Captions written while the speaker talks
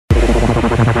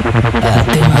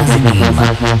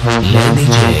מאזינים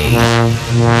לדיג'יי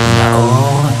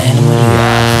נאור אלמליח.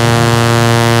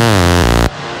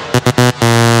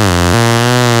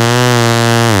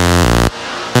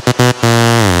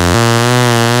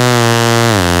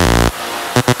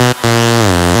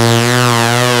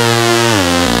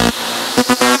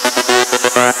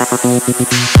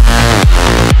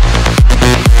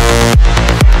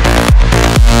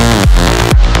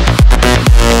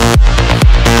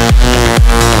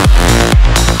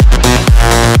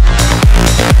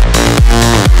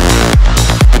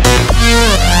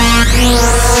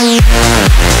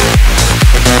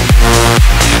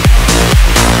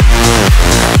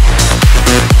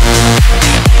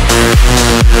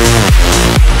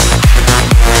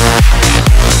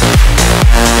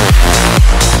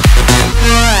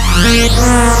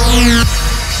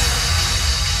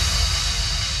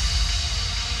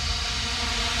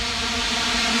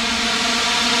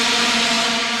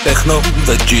 טכנו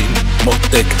וג'ין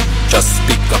מותק, just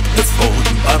pick up the phone,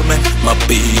 ברמן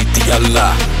מביט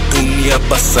יאללה, דוניה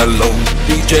בסלון,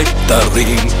 דיג'יי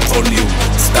תרים ווליום,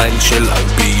 סטייל של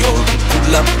אלפיון,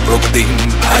 כולם רוקדים,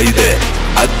 היידה,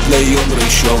 עד ליום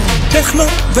ראשון. טכנו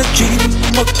וג'ין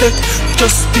מותק,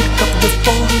 just pick up the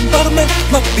phone, ברמן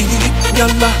מביט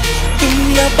יאללה,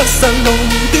 דוניה בסלון,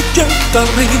 דיג'יי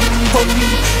תרים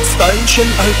ווליום, סטייל של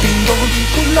אלפיון,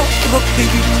 כולם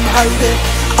רוקדים, היידה,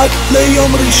 עד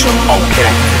ליום ראשון.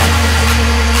 Okay.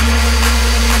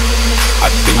 I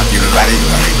think you like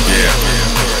it, yeah.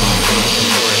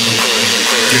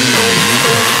 You know me.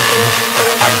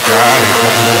 I got it.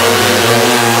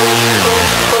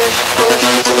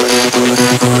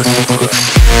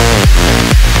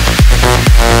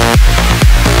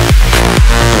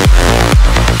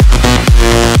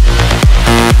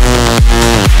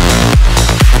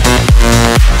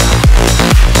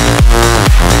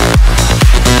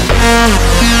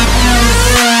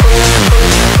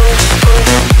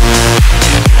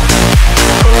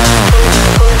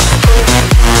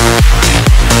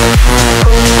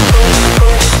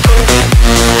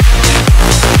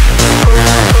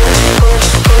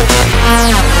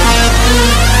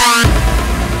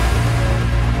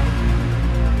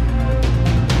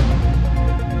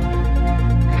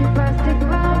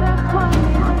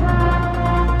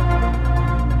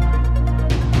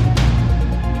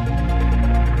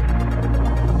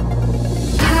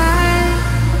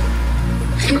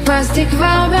 חיפשתי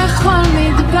כבר בכל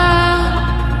מדבר,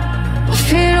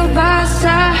 אפילו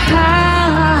בסהרה,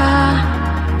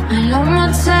 אני לא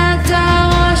מוצא את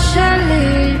הראש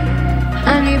שלי,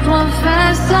 אני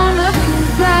פרופסור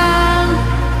מפוזר.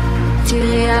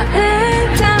 תראי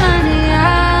העט על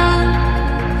הנייר,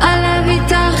 הלב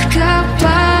איתך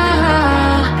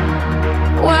כפרה,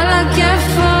 וואלה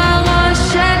כיף הראש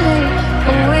שלי,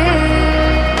 אוי.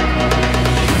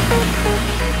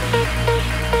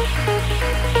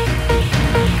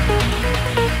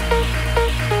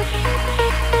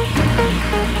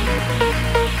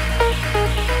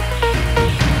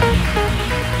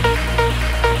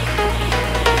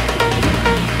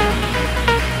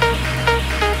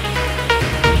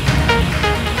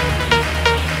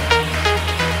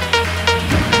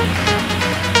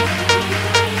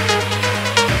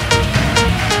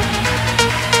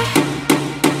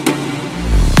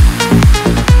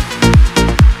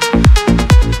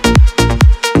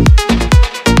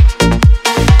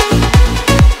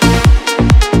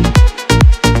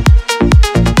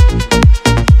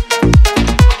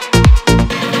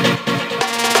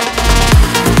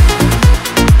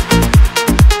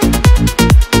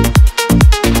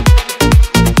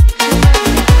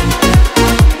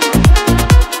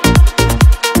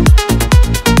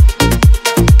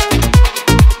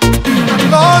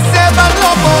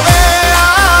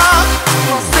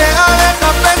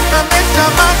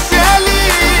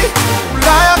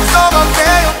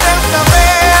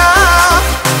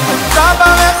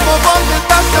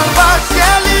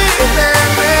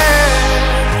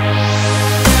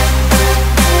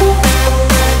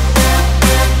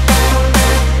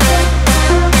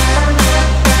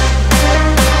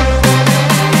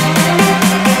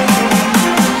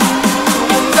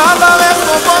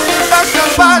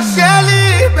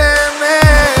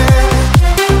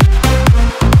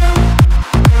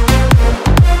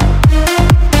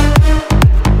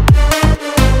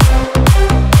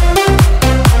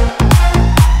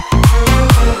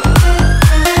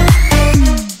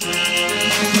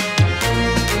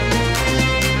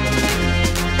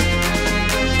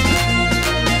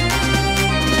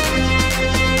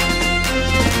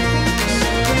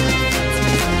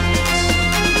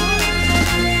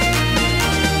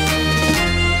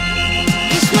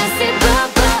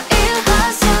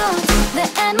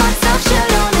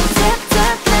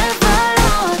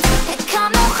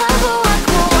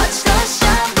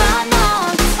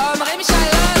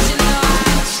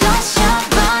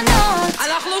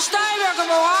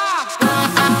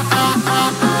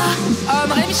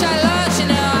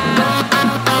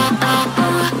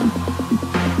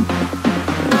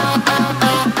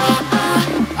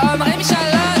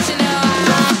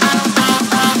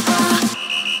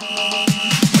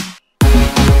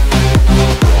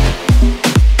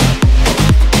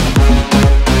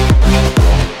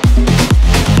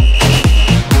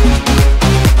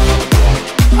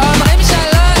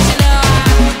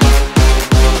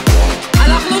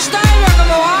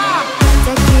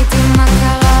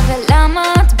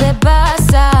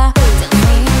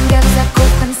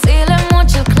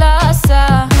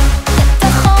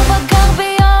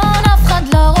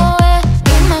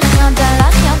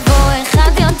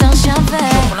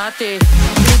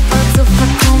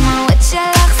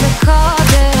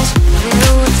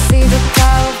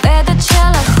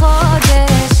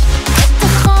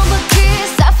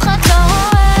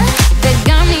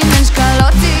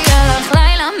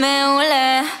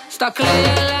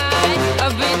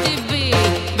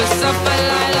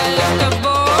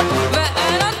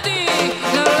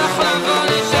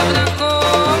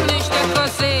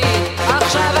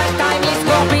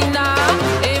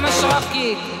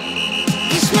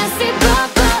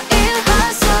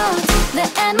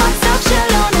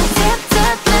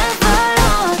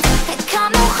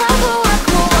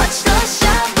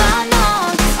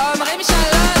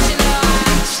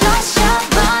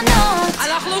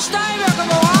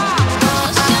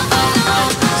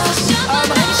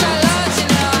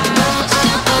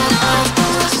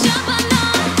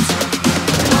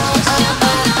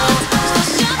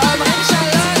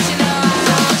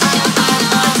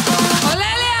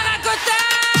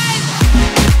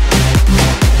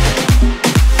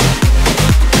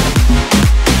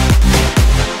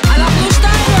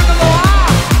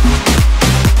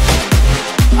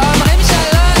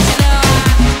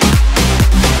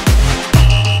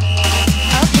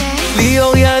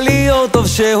 טוב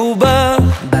שהוא בא.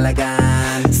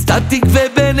 בלגן, סטטיק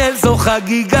ובן אל זו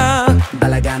חגיגה.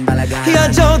 בלגן, בלגן, יא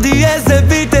ג'ורדי איזה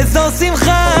ביט איזו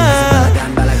שמחה.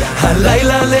 בלגן, בלגן,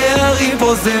 הלילה להרים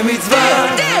פה זה מצווה.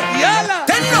 יאללה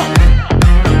תהנו.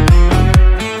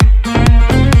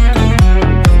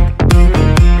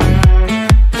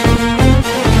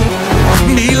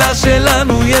 מילה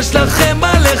שלנו יש לכם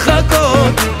מה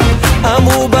לחכות.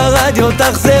 אמרו ברדיו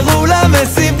תחזרו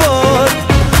למסיבות.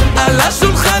 על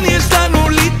השולחן יש לנו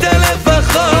ליטר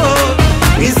לפחות.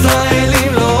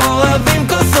 ישראלים לא אוהבים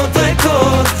כוסות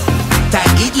ריקות.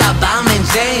 תגיד לברמן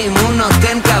שאם הוא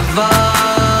נותן כבוד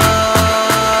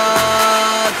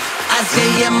אז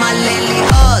שיהיה מלא לי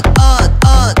עוד, עוד,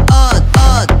 עוד, עוד,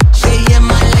 עוד. שיהיה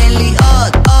מלא לי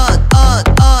עוד, עוד, עוד,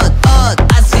 עוד, עוד.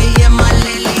 אז שיהיה מלא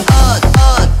לי עוד,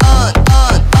 עוד, עוד,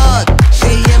 עוד, עוד.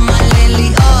 שיהיה מלא לי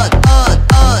עוד, עוד,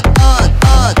 עוד, עוד,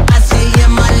 עוד. אז שיהיה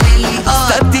מלא לי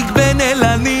עוד. סטטיק בן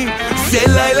אלני זה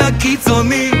לילה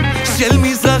קיצוני של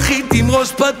מזרחית עם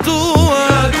ראש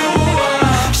פתוח.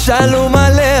 שלום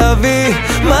עלי אבי,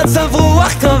 מצב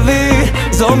רוח קרבי,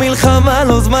 זו מלחמה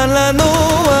לא זמן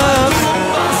לנוח.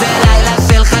 זה לילה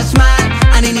של חשמל,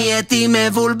 אני נהייתי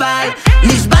מבולבל,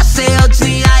 נשבע שעוד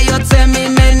שנייה יוצא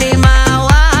ממני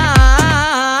מהוואל.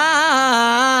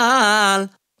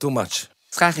 too much.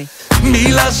 סחחי.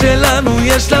 מילה שלנו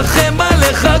יש לכם מה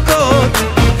לחכות.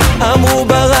 אמרו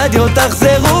ברדיו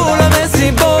תחזרו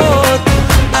למסיבות.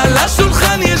 על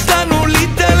השולחן יש לנו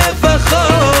ליטר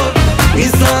לפחות.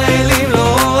 ישראלים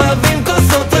לא אוהבים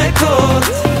כוסות ריקות.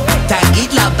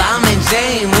 תגיד לברמן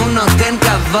שאם הוא נותן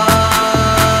כבוד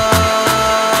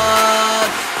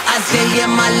אז שיהיה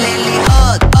מלא לי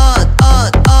עוד, עוד,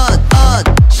 עוד, עוד, עוד.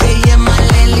 שיהיה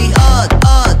מלא לי עוד,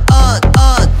 עוד, עוד,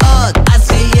 עוד, עוד. אז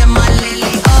שיהיה מלא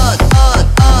לי עוד, עוד,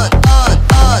 עוד, עוד,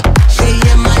 עוד.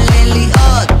 שיהיה מלא לי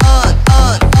עוד, עוד,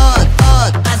 עוד, עוד,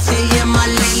 עוד. אז שיהיה מלא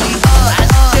לי עוד,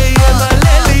 שיהיה מלא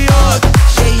לי עוד.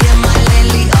 שיהיה מלא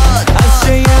לי עוד, אז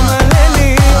שיהיה מלא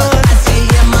לי עוד. אז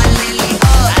שיהיה מלא לי עוד,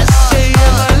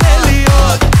 שיהיה מלא לי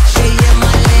עוד. שיהיה מלא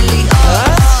לי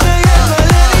עוד. אז שיהיה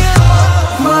מלא לי עוד.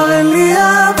 כבר אין לי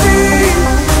אבי,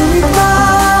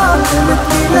 נגמר,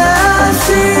 נתני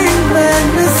להשיב, ואין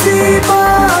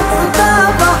מסיבות, זאת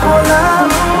אהבה חולה,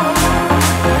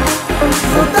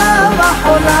 זאת אהבה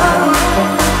חולה.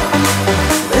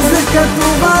 וזה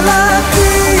כתוב על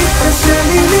העתיד, קשה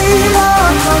לי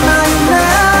לראות, לא נעים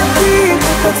להעתיד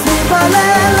את עצמי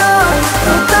בלילות,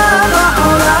 זאת אהבה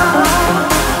חולה,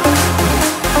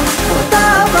 זאת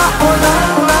אהבה חולה.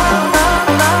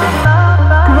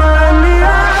 כבר אין לי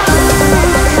אבי,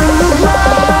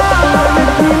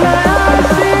 נתני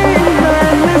להשיב,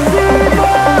 ואין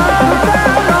מסיבות, זאת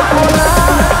אהבה חולה,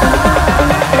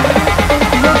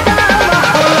 זאת אהבה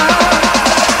חולה.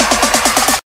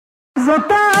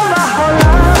 זאת אהבה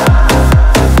חולה,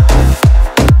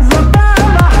 זאת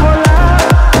אהבה חולה,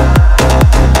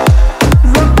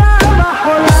 זאת אהבה חולה, זאת אהבה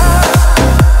חולה.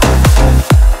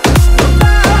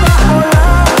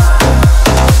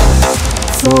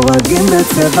 סורגים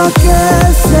בצבע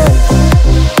כסף,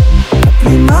 את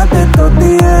לימדת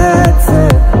אותי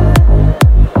עצב,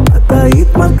 את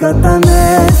היית מלכת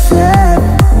הנשק,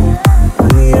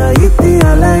 אני הייתי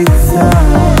על היצר.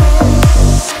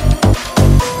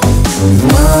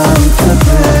 זמן קצת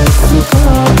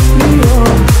וסוכה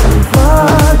להיות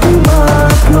לבד אם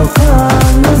את לא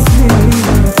כאן אז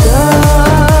נדע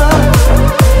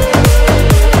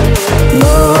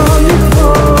לא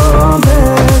לקרוא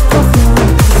בתוכן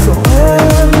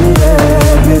שורר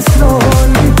מרגש לא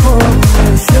לקרוא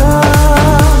לשם.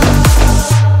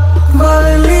 כבר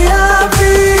אין לי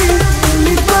אבי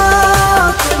לדבר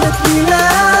נתני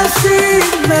להשיב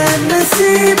ואין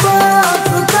מסיבות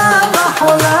זאת אהבה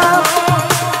חולה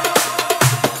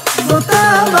זאת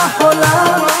אהבה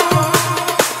חולה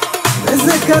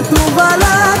וזה כתוב על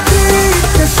העתיד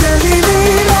קשה לי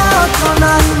לראות לא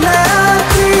נעים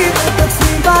להעתיד את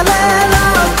עצמי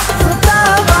בלילות זאת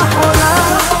אהבה חולה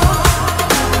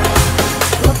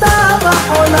זאת אהבה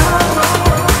חולה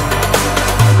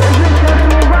וזה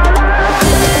כתוב על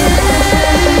העתיד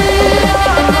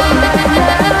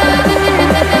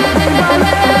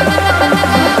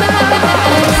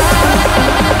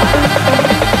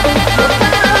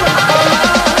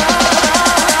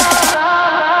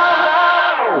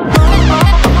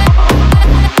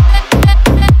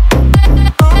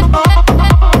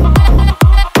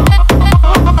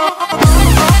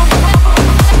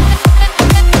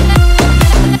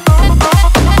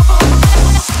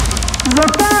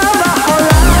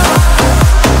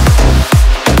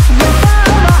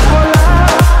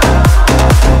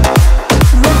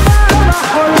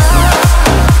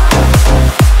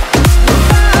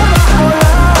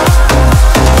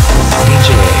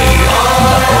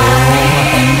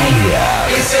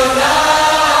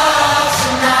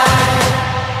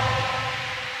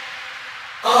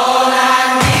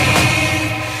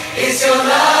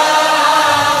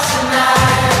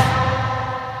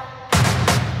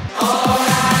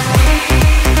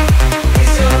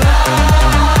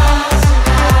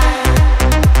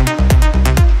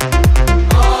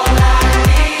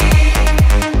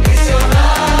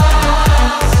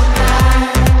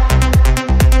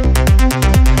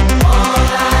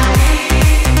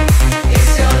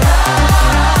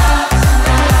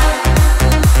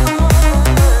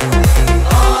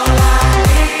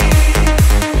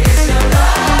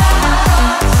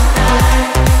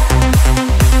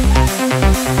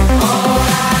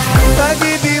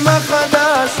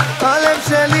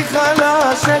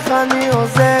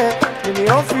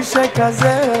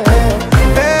כזה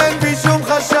ואין בי שום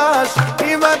חשש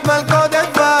אם את מלכודת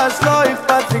דבש לא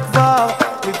אכפת לי כבר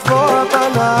לטבוע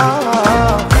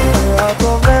בנהר ואת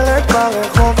עוברת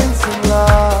ברחוב עם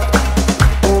סמלה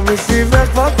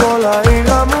ומסביבך כבר כל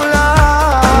העיר המולה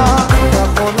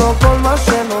נכון לא כל מה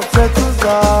שנוצאת הוא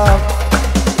זר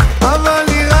אבל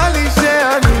נראה לי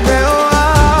שאני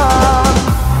מאוהב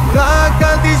רק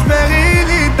אל תשברי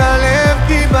לי את הלב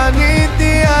כי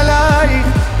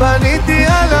בניתי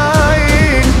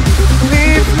עלייך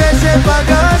לפני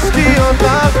שפגשתי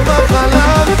אותך כבר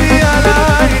חלמתי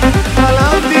עלייך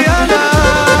חלמתי עלייך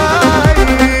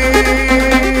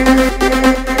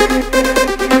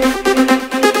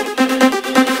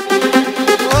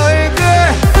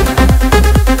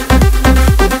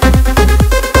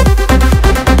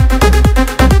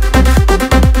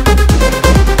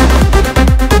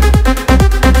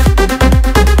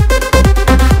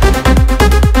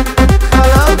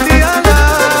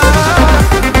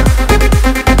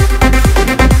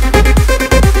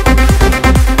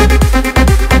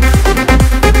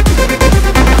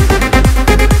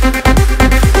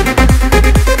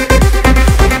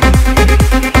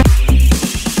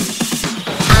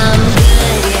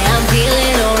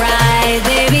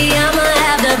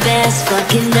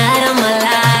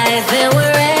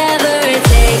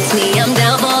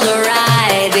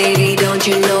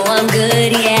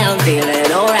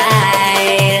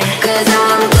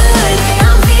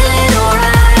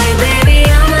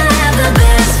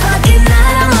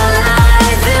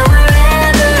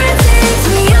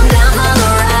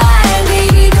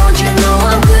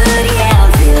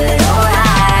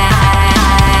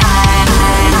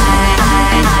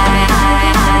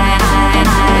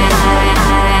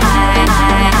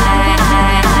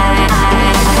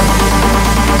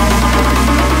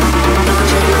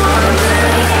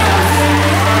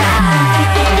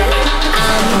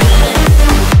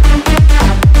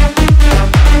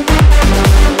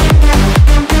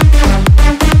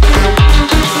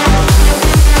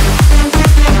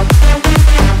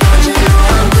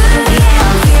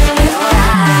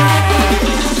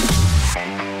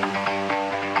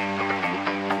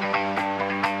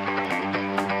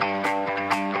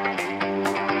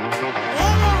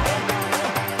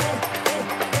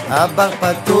הבר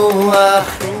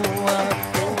פתוח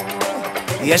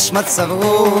יש מצב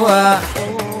רוח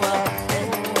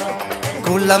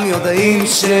כולם יודעים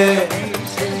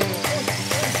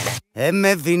הם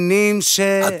מבינים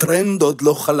הטרנד עוד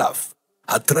לא חלף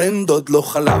הטרנד עוד לא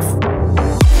חלף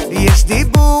יש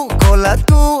דיבור כל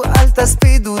הטור אל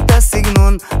תספידו את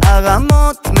הסגנון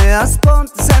הרמות מהספונט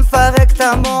זה מפרק את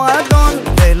המועדון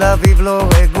תל אביב לא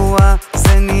רגוע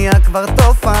זה נהיה כבר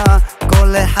תופעה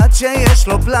כל אחד שיש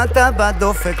לו פלטה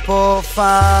בדופק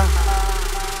פופה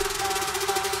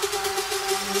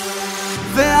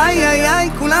ואיי איי איי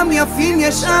כולם יפים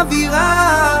יש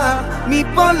אווירה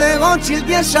מפה לרוטשילד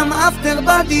יש שם אפטר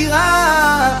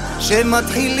בדירה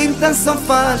שמתחילים את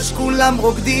הסופש כולם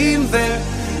רוקדים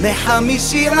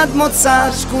ומחמישי עד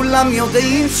מוצ"ש כולם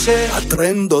יודעים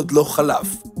הטרנד עוד לא חלף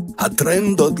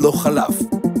הטרנד עוד לא חלף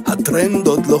הטרנד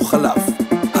עוד לא חלף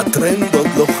הטרנד עוד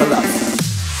לא חלף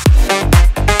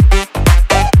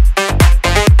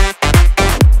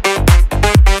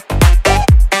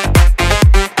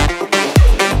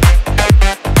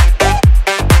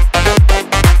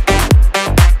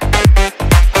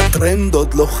הטרנד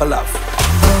עוד לא חלף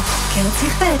בוקר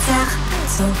צריך פצח,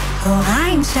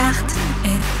 צהריים שחט,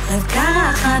 ערב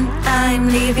קרחן, I'm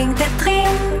living the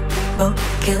dream.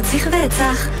 בוקר צריך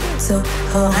פצח,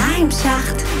 צהריים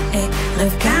שחט,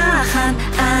 ערב קרחן,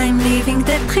 I'm living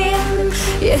the dream.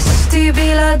 ישתי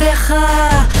בלעדיך,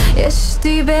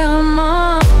 ישתי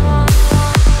ברמות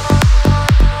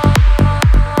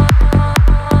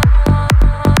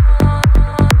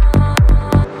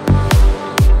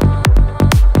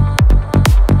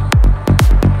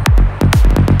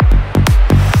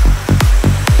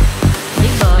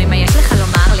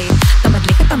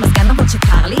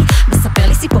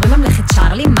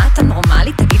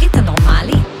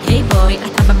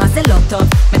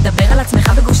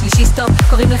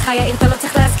קוראים לך יאיר, אתה לא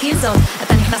צריך להזכיר זאת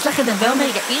אתה נכנס לחדר ואומר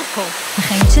יאיר פה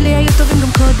החיים שלי היו טובים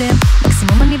גם קודם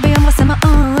מקסימום אני ביום רסה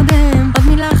מאודם עוד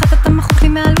מילה אחת אתה מחוק לי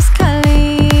מעל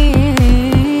וסקלי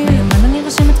ביומן אני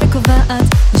רשמת וקובעת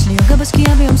יש לי יוגה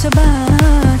בשקיעה ביום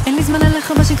שבת אין לי זמן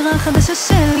עליך בשגרה החדשה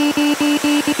שלי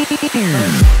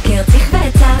קרציך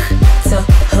וצח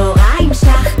צהריים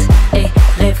שחט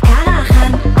ערב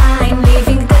קרחן I'm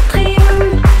living the dream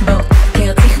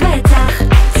בוקר צריך וצח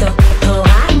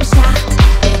צהריים שחט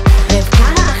ערב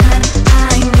קרחן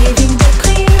I'm living the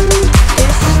dream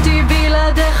ישתי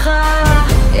בלעדיך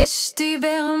ישתי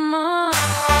ברמות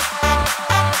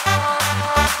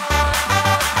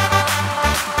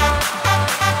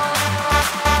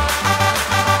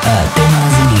ואתם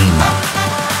מאזינים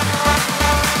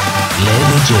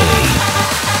לדיג'יי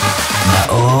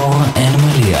נאור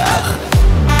אלמליח.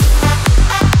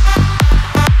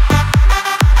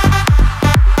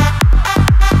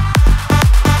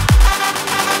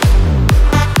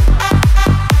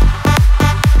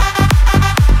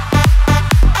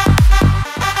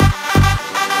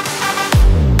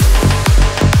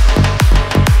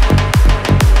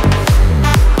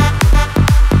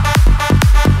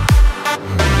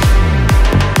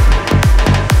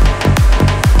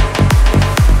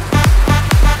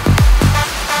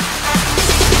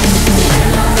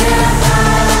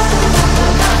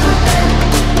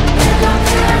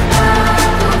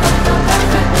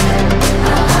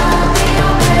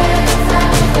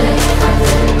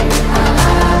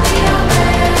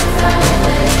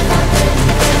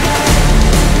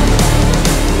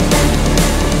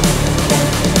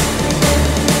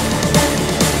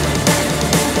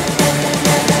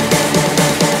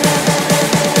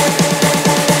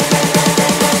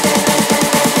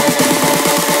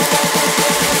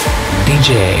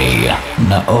 דיג'יי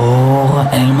נאור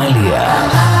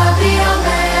אלמליח. אבי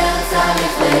אומר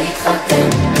צריך להתחתן.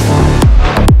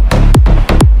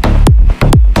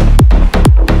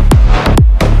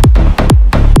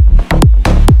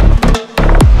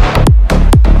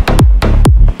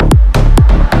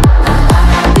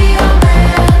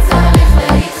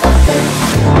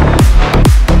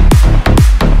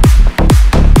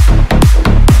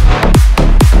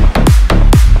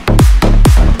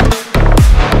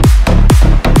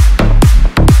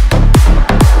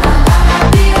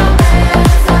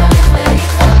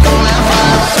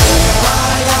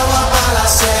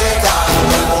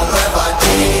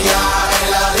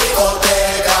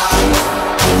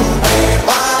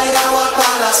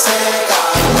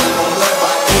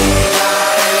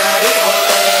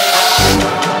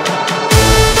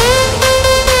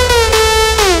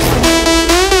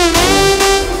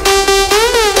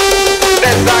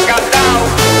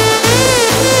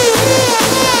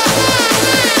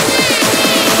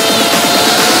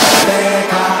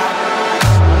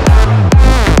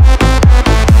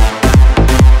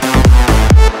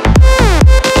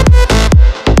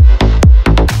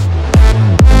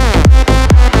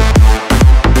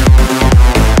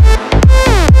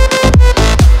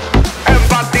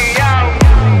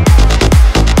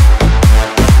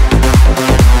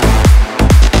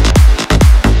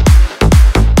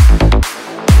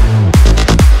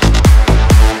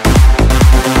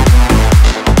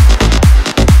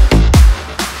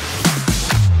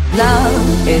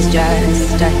 Is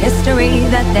just a history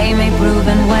that they may prove,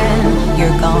 and when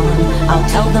you're gone I'll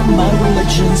tell them my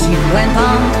religion's you. When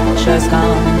punctures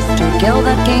comes to kill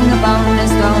the king upon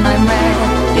his throne, I'm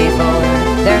ready for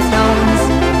their stones.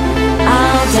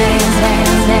 I'll dance,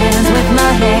 dance, dance with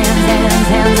my hands, hands,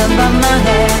 hands above my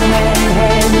head,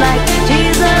 head, like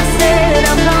Jesus said.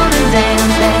 I'm gonna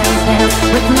dance, dance, dance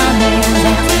with my hands,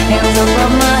 hands, hands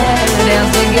above my head.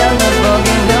 Dance together,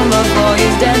 forgive him before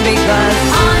he's dead, because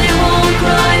I won't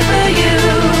cry for you.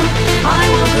 I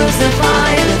will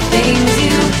crucify the things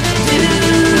you do.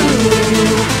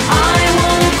 I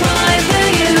won't cry for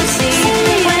you. See,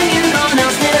 when you're gone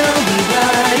I'll still be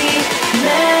bloody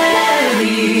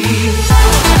Mary.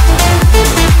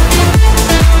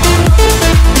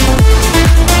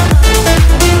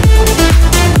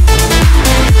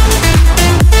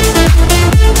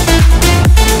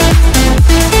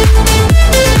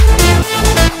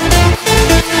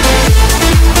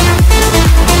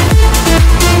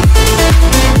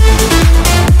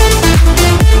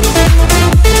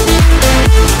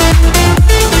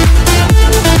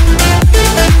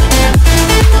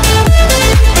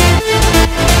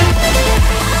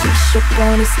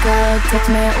 בוא נזכר קצת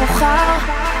מאוחר,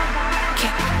 כן,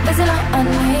 וזה לא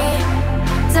אני,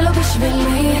 זה לא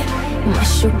בשבילי.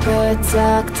 משהו פה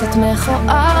יצא קצת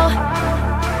מכוער,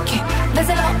 כן,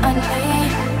 וזה לא אני,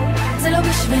 זה לא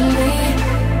בשבילי.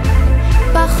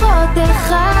 פחות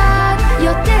אחד,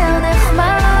 יותר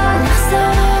נחמד,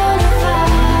 נחזור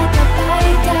לבד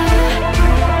הביתה.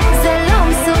 זה לא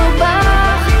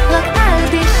מסובך, רק אל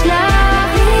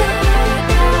תשלח לי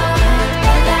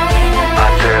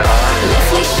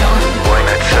לך לישון, בואי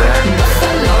נצא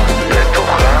בחלום,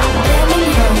 בטוחה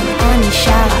במיליון, אני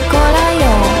שרה כל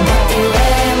היום.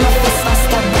 בתראה מה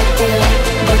פספסת, בתראה,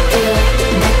 בתראה,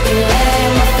 בתראה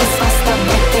מה פספסת,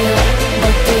 בתראה,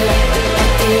 בתראה,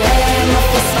 בתראה מה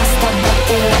פספסת,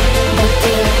 בתראה,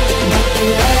 בתראה,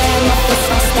 בתראה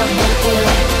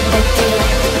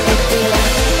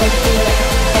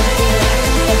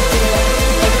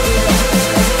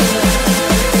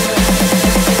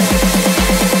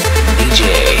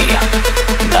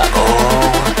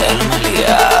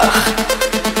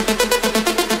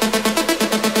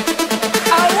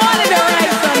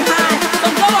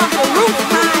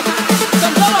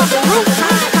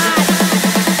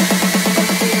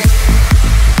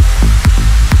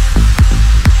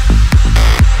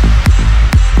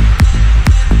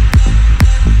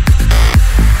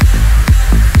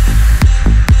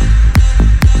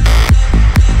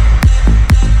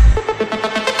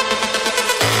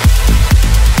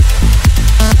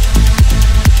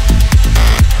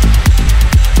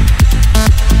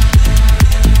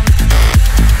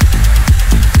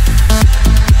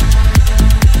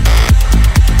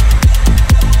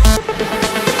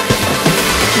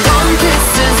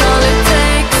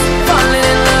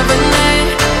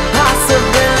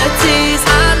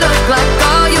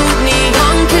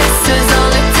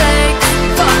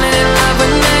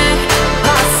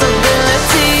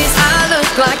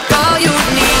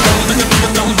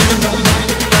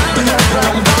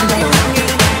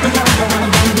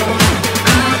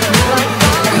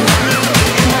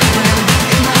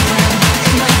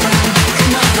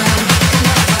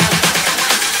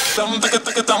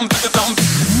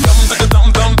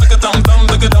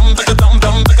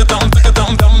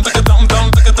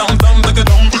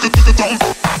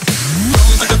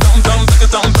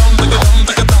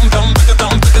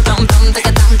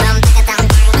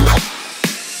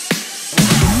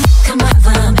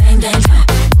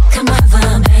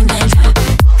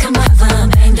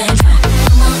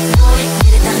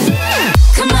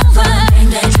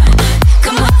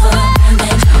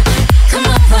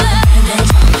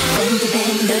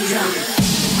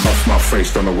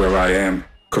I am,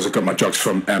 cause I got my drugs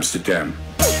from Amsterdam.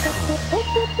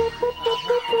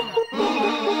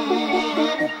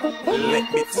 Let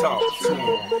me talk to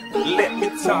him. Let me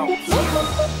talk to him.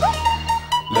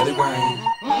 Let it rain.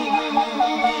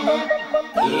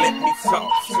 Let me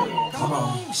talk to him. Come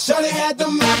on. Shawty had the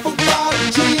apple bottom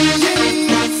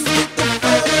jeans.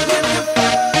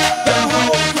 The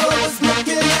whole club was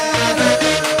looking at her.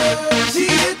 She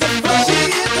hit the floor. She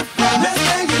hit the floor. Next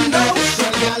thing you know,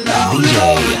 Shawty got low,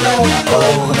 low, low,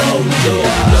 low, low,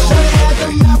 low. Shawty had the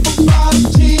apple bottom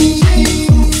jeans.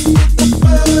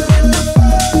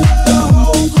 The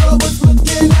whole club was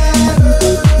looking at her.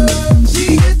 She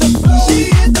hit the floor. She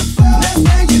hit the floor. Next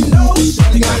thing you know,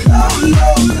 Shawty got low,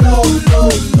 low, low, low,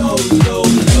 low, low,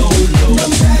 low, low. The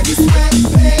baggy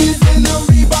sweatpants and the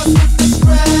Reeboks with the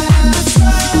straps.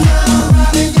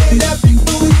 Around and gave that big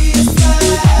booty a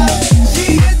slap. She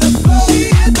hit the floor. She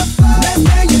hit the floor. Next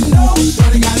thing you know,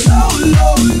 Shawty got low,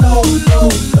 low, low, low,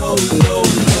 low, low,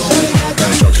 low.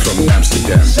 And drugs from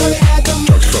Amsterdam.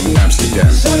 Drugs from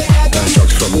Amsterdam. And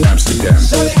drugs from Amsterdam.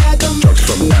 Drugs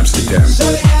from Amsterdam.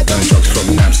 And drugs from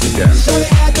Amsterdam.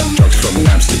 Drugs from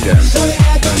Amsterdam.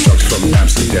 And drugs from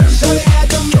Amsterdam.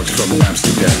 Drugs from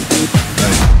Amsterdam.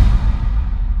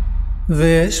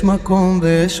 ויש מקום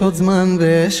ויש עוד זמן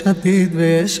ויש עתיד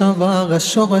ויש עבר,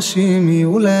 השורשים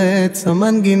יהיו לעץ,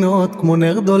 המנגינות כמו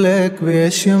נר דולק,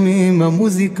 ויש ימים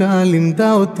המוזיקה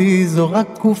לימדה אותי זו רק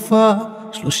תקופה,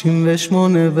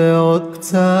 38 ועוד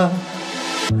קצת.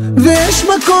 ויש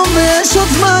מקום ויש עוד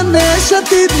זמן ויש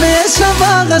עתיד ויש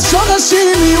עבר,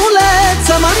 השורשים יהיו לעץ,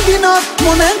 המנגינות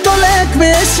כמו נר דולק,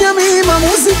 ויש ימים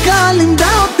המוזיקה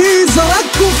לימדה אותי זו רק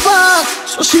תקופה,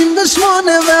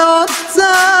 38 ועוד קצת.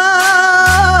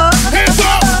 Hands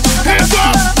up, hands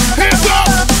up, hands up,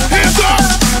 hands up, hands up,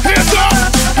 hands up,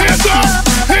 hands up,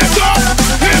 hands up,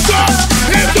 hands up,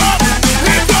 hands up,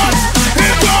 hands up,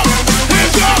 hands up,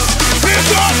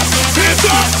 hands up, hands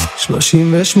up.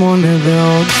 38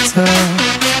 ועוד קצת.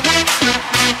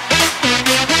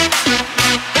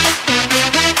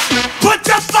 Put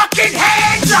your fucking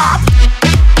hands up!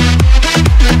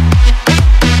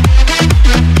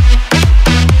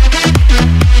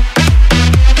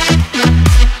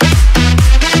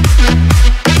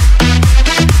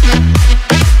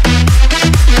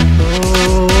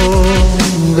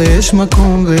 ויש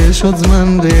מקום ויש עוד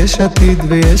זמן ויש עתיד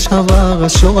ויש עבר,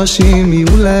 השורשים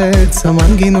יהיו לעץ,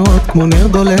 המנגינות כמו נר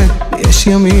דולק, ויש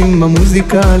ימים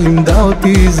המוזיקה לימדה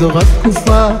אותי זו רק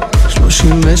תקופה,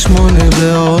 38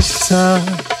 ועוד קצת.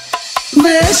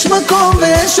 ויש מקום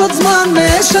ויש עוד זמן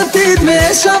ויש עתיד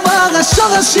ויש עבר,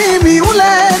 השורשים יהיו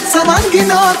לעץ,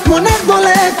 המנגינות כמו נר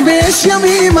דולק, ויש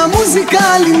ימים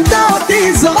המוזיקה לימדה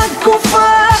אותי זו רק תקופה,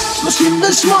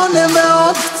 38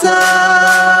 ועוד קצת.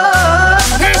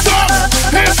 Hands up,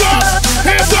 hands up,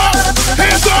 hands up,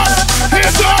 hands up,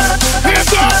 hands up, hands up,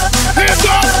 hands up, hands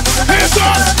up, hands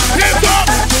up, hands up,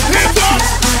 hands up,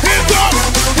 hands up,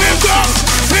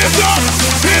 hands up,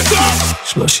 hands up.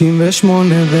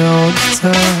 38 ועוד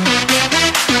קצת.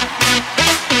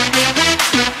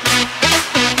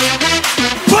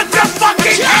 Put your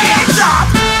fucking hands up!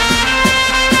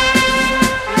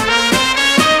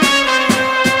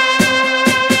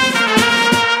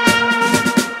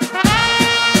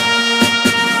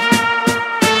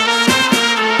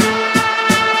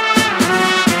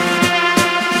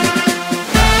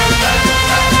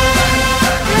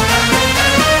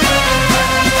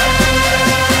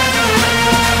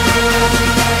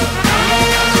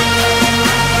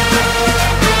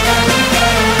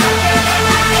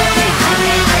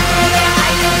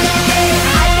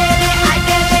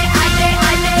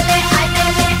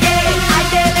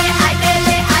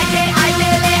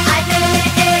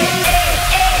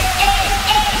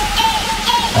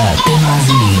 אתם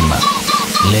מאזינים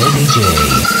לדיג'יי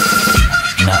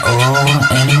נאור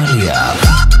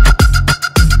אלמליח.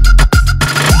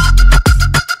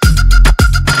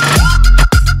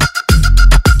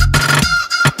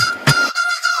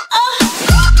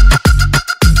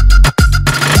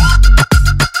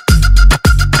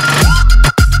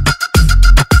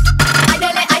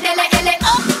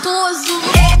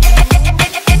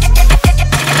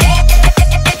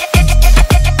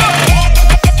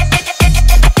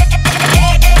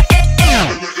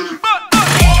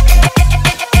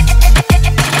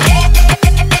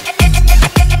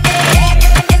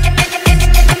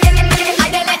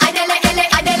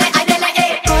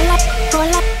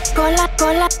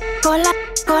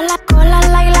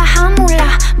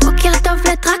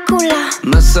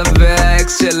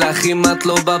 אם את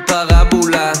לא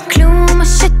בפרבולה כלום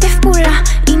משתף פעולה,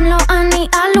 אם לא אני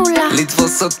עלולה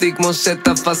לתפוס אותי כמו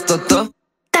שתפסת אותו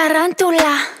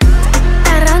טרנטולה,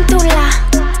 טרנטולה,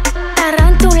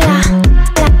 טרנטולה,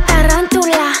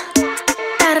 טרנטולה,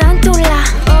 טרנטולה.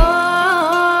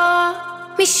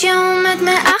 מי שעומד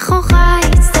מאחוריי,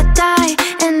 צדדיי,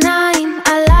 עיניים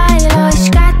עליי, לא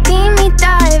השקעתי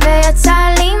מדי ויצא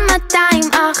לי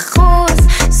 200%.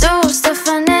 סוס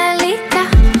תפנה לי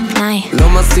תנאי. לא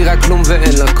מסתירה כלום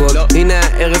ואין לה קול, הנה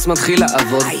הארץ מתחיל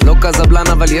לעבוד. לא קזבלן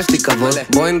אבל יש לי כבוד,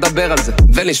 בואי נדבר על זה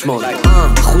ונשמור.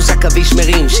 חוש הכביש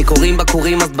מרים, שיקורים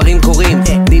בקורים אז דברים קורים.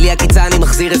 תני לי הקיצה אני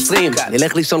מחזיר 20,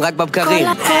 נלך לישון רק בבקרים.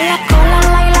 כל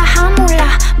הלילה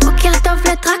המולה, בוקר טוב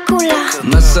לדרקולה.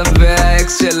 מה שווה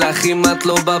האקס שלך אם את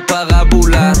לא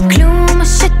בפרבולה? כלום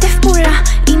משתף פעולה,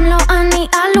 אם לא אני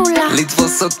עלולה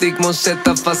לתפוס אותי כמו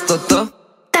שתפסת אותו?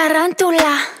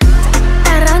 טרנטולה,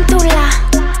 טרנטולה,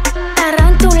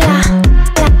 טרנטולה,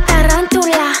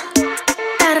 טרנטולה,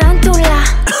 טרנטולה.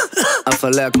 אף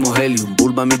עליה כמו הליום,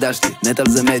 בול במידה שלי, נת על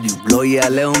זה מדיום. לא יהיה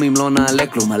עליהום אם לא נעלה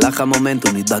כלום, הלך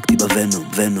המומנטום, נדבקתי בוונום,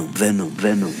 ונום, ונום,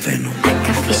 ונום, ונום.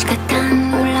 הכביש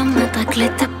קטן, הוא למד רק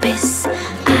לטפס,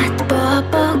 את בו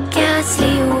הבוקר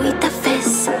אצלי הוא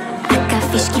יתפס.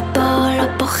 הכביש גיבור לא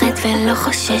פוחד ולא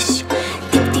חושש,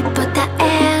 טיפ-טיפות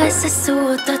הארץ עשו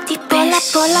אותו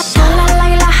טיפש. כל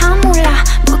הלילה המולה,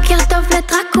 בוקר טוב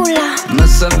לדרקולה. מה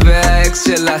שווה האקס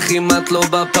שלך אם את לא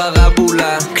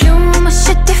בפרבולה? כלום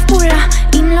משתף פעולה,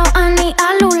 אם לא אני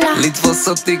עלולה לתפוס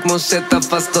אותי כמו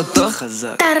שתפסת אותו?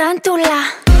 חזק. טרנטולה,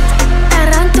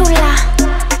 טרנטולה,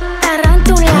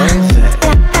 טרנטולה,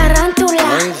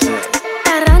 טרנטולה,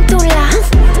 טרנטולה,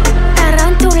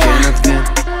 טרנטולה,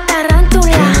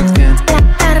 טרנטולה,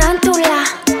 טרנטולה,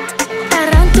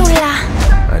 טרנטולה.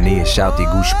 אני השארתי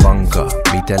גוש פנקה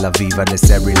מתל אביב עד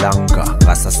לסרי לנקה,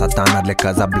 רס השטן עד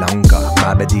לקזבלנקה,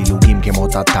 מה בדילוגים כמו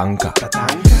טטנקה.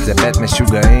 זה בית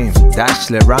משוגעים, דש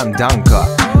לרן דנקה,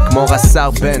 כמו רס"ר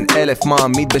בן 1000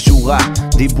 מעמיד בשורה,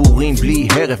 דיבורים בלי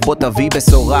הרף בוא תביא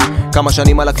בשורה. כמה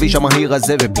שנים על הכביש המהיר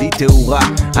הזה ובלי תאורה,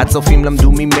 הצופים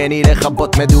למדו ממני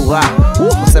לכבות מדורה.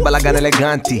 עושה בלגן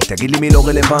אלגנטי, תגיד לי מי לא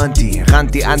רלוונטי,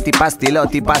 הכנתי אנטיפסתי לא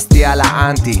טיפסתי על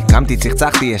האנטי, קמתי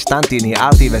צחצחתי השתנתי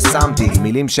ניערתי ושמתי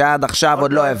מילים שעד עכשיו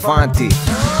עוד לא הבנתי.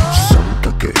 שם את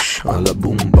הקש על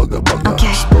הבום בגה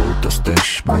בגה, ספורט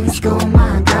הסטש בוא נסגור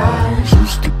מעגל.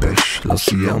 זוז טיפש לא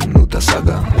סיימנו את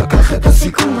הסגה, לקח את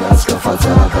הסיכון ואז קפץ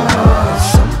על הקהל.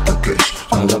 שם את הקש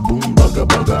על הבום בגה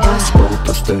בגה, ספורט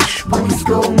הסטש בוא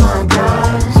נסגור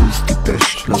מעגל. זוז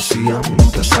טיפש לא סיימנו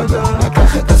את הסגה,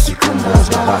 לקח את הסיכון ואז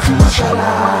ברח עם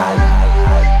השלל.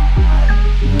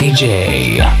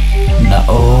 דיג'יי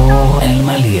נאור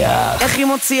אלמליח. איך היא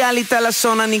מוציאה לי את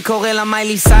הלשון, אני קורא לה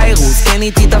מיילי סיירוס. כן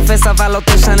היא תתאפס אבל לא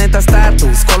תשנה את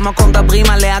הסטטוס, כל מקום דברים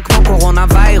עליה כמו קורונה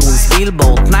ויירוס.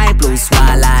 בילבורד, תנאי פלוס,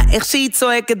 וואלה איך שהיא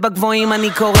צועקת בגבוהים אני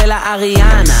קורא לה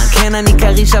אריאנה. כן אני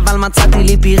קריש אבל מצאתי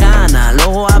לי פיראנה, לא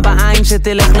רואה בעין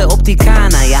שתלך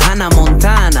לאופטיקנה. יהנה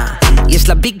מונטנה יש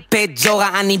לה ביג פט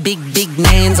ג'ורה, אני ביג ביג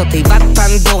מן, זאת תיבת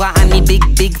פנדורה, אני ביג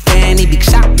ביג פן. היא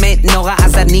ביקשה מנורה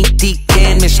אז אני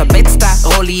תיקן, משבץ את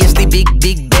הרולי יש לי ביג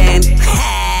ביג בן.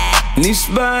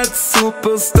 נשבעת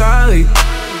סופרסטארית,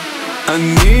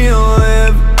 אני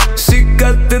אוהב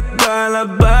שיקטת בעל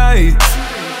הבית,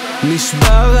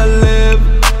 נשבר הלב.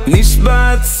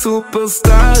 נשבעת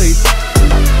סופרסטארית,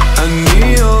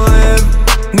 אני אוהב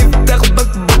נפתח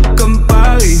בקבוק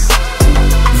קמפרי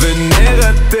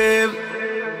ונרטב.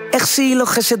 איך שהיא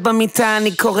לוחשת במיטה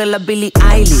אני קורא לה בילי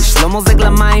אייליש, לא מוזג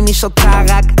למים היא שותה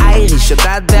רק אייריש,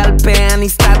 יודעת בעל פה אני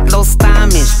סטאט לא סתם,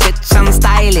 יש פצ'ן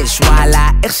סטייליש. וואלה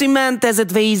איך שהיא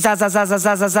מאנטזת והיא זזה זזה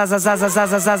זזה זזה זזה זזה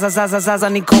זזה זזה זזה זזה,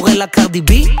 אני קורא לה קרדי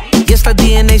בי. יש לה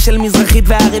DNA של מזרחית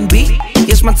ו-R&B,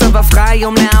 יש מצב הפכה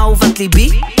היום לאהובת ליבי,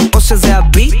 או שזה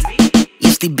הביט.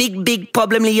 יש לי ביג ביג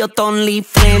פרובלם להיות אונלי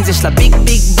פרנדס, יש לה ביג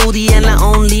ביג בודי אין לה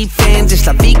אונלי פרנדס, יש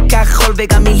לה ביג כחול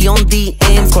וגם מיליון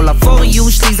DMs, כל ה-for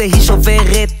you שלי זה היא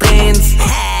שוברת טרנדס.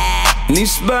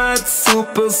 נשבעת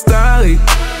סופרסטארית,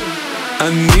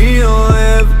 אני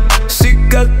אוהב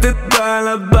שיקטת בעל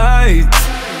הבית,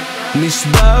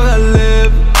 נשבר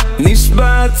הלב.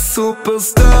 נשבעת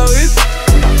סופרסטארית,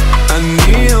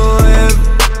 אני אוהב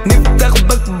נפתח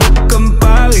בקבוק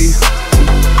קמפרי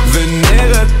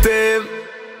ונרטב.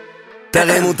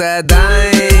 תרימו את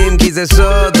הידיים כי זה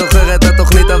שוד, זוכר את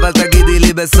התוכנית אבל תגידי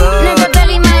לי בסוף. נדבר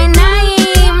עם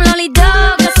העיניים, לא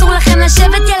לדאוג, אסור לכם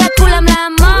לשבת, יאללה כולם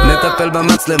לעמוד. נטפל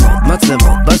במצלמות,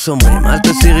 מצלמות, בשומרים, אל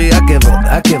תשאירי עקבות,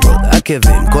 עקבות,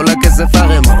 עקבים, כל הכסף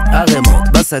ערמות, ערמות,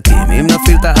 בסקים, אם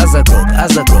נפיל את האזעקות,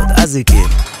 אזעקות, אזיקים.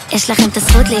 יש לכם את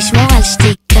הזכות לשמור על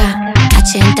שתיקה, עד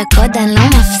שאין את הקוד אני לא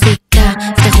מפסיקה,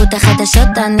 פתחו את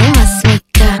החדשות אני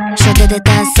מסמיקה, שודדת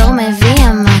העשור מביא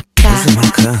המכה. איזה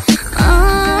מכה?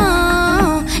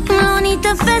 אם לא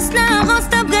נתאפס נהרוס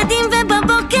את הבגדים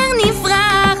ובבוקר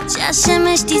נפרח,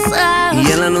 השמש תזרח.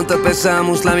 יהיה לנו את הפשע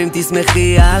המושלם אם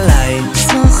תשמחי עליי.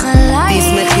 תסמוך עליי,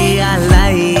 תשמחי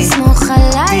עליי, תסמוך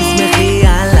עליי, תשמחי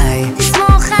עליי,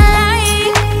 תסמוך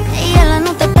עליי. יהיה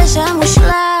לנו את הפשע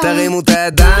המושלם. תרימו את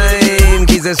הידיים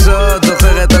כי זה שוד.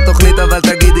 זוכר את התוכנית אבל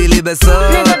תגידי לי בסוף.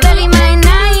 נדבר עם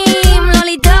העיניים, לא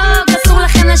לדאוג, אסור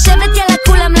לכם לשבת, יאללה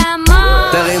כולם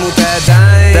לעמוד. תרימו את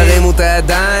הידיים, תרימו את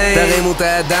הידיים, תרימו את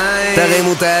הידיים,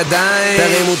 תרימו את הידיים,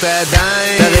 תרימו את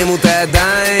הידיים, תרימו את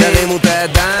הידיים, תרימו את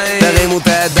הידיים, תרימו את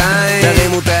הידיים,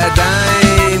 תרימו את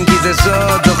הידיים כי זה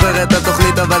שוד. זוכר את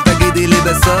התוכנית אבל תגידי לי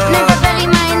בסוף. נדבר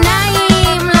עם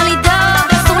העיניים, לא לדאוג,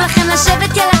 אסור לכם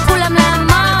לשבת, יאללה כולם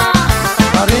לעמוד.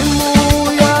 הרימו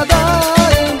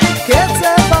ידיים,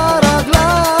 קצב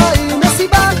הרגליים,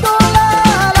 מסיבה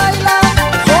גדולה לילה,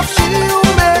 חופשי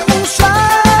ומאושר.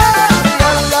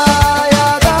 יאללה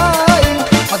ידיים,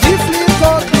 עדיף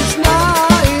לרקוד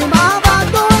בשניים, אהבה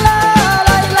גדולה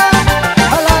לילה,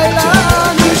 הלילה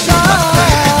נשאר.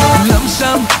 כולם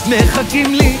שם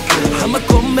מחכים לי,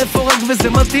 המקום מפורק וזה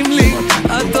מתאים לי.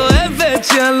 את אוהבת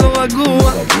שאני לא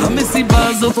רגוע, המסיבה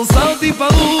הזאת עושה אותי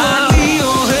פרוע. אני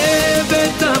אוהב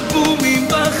את הבומים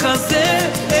בחזה,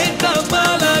 את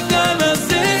הבלגן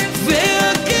הזה,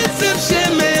 והקצב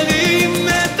שמרים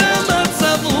את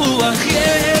המצב רוח.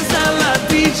 יש על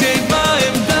הדיג'יי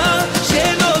בעמדה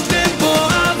שנותן פה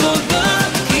עבודה,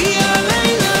 כי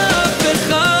הלילה אף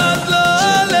אחד לא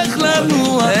הולך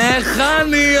לנוע. איך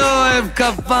אני אוהב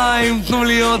כפיים, תנו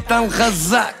לי אותם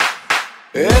חזק.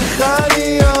 איך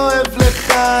אני אוהב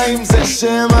לחיים, זה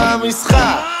שם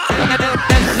המשחק.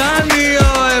 איך אני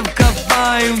אוהב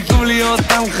כפיים, תנו לי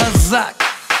אותם חזק.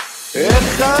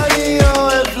 איך אני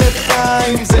אוהב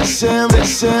לחיים, זה שם, זה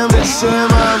שם, זה שם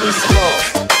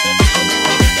המשחק.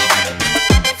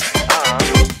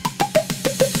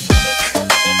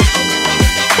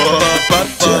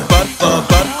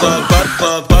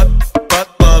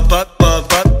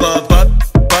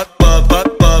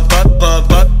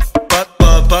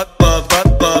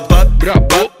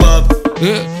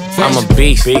 I'm a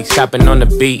beast, chopping on the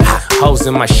beat. Hoes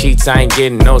in my sheets, I ain't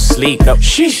getting no sleep.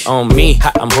 On me,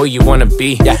 I'm who you wanna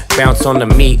be. Bounce on the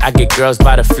meat, I get girls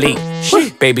by the fleet.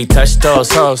 Baby, touch those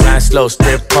hoes, line slow,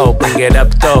 strip pole, bring it up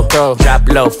though. Drop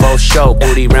low, full show,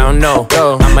 booty round no.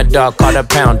 I'm a dog, call a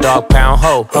pound, dog pound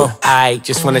ho. I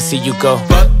just wanna see you go.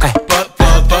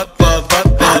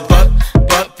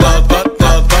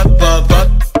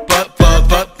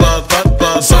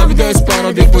 Sabe 10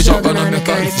 para, depois joga na minha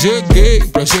cara. Cheguei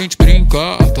pra gente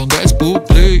brincar, então desce pro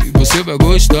play, você vai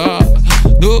gostar.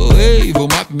 No rei, vou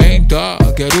me apimentar,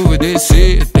 quero ver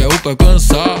descer até o pai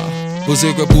cansar.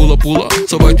 Você quer pula, pula,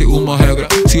 só vai ter uma regra.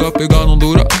 Se a pegar não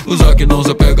dura, usar que não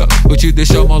se pega. Vou te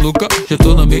deixar maluca, já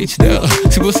tô na mente dela.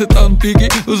 Se você tá no pique,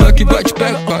 usar que vai te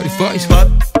pega. Para e faz.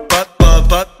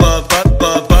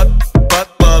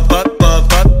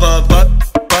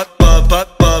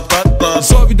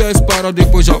 Sobe 10 para,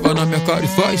 depois joga na minha cara e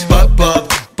faz.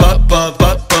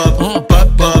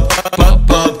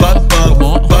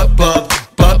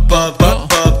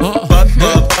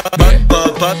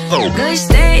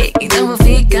 Gostei, então vou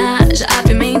ficar. Já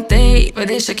apimentei, vai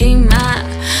deixar queimar.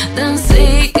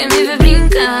 Dancei, quer me ver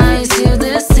brincar. E se eu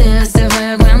descer, cê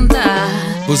vai aguentar.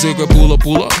 Você quer pula,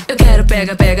 pula, eu quero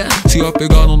pega, pega. Se a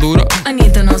pegar não dura,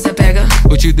 Anitta não se apega.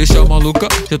 Vou te deixar maluca,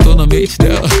 já tô na mente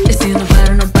dela. E se não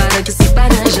para, não para, que se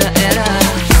parar já era.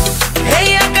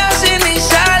 Ella casi ni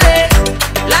sale,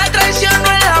 la traición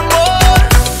no el amor.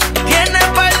 Tiene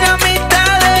par de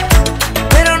amistades,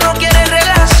 pero no quiere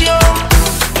relación.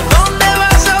 Donde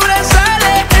va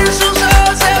sobresale, en sus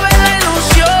ojos se ve la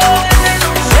ilusión.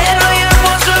 Pero llamo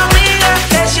a su amiga,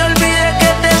 que se olvide que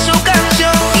esta es su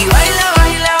canción. Y baila,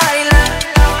 baila, baila,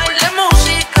 ponle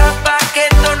música pa' que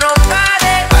esto no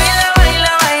pare. Baila,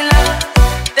 baila, baila,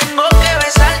 tengo que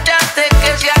besarte antes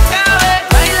que se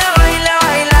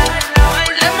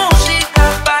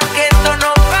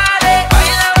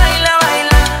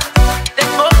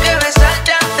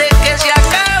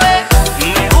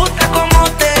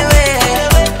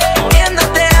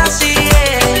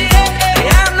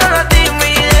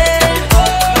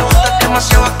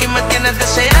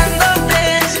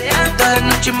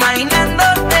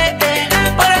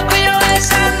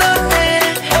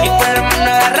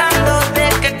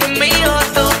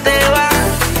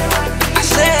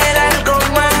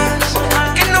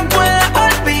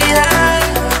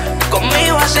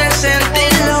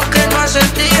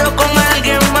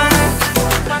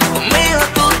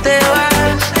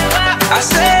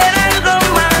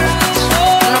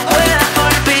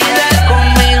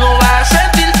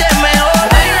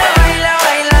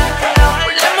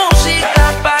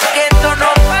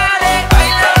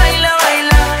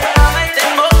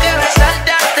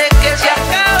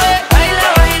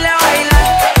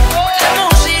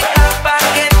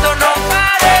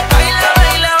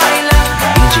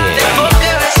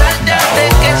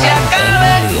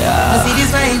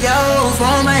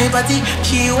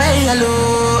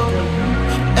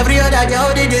girl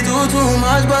they do too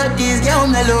much, but this girl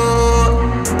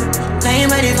mellow.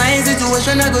 Time I define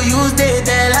situation, I go use they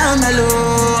tell her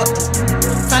mellow.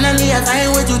 Finally I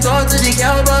find way to talk to the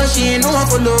girl, but she ain't no one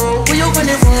follow. Who you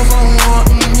gonna phone for?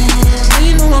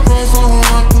 You know I phone for.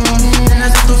 Then I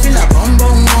start to feel like bum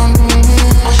bum.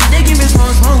 Oh, she they give me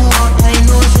small small. I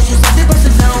know she start to pass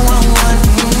it down one one.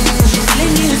 She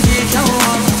feeling music, yo.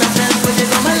 Sometimes when they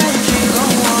come like she go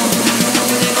on.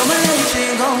 When they come like she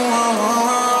go on.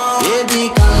 Baby,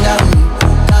 calm down,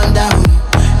 calm down.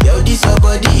 Yo, this your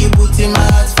body, you put in my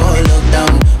heart for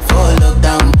lockdown, for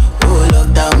lockdown, oh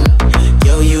lockdown.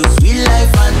 Yo, you sweet life,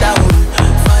 fan down,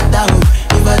 fan down.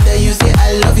 If I tell you say I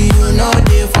love you, you know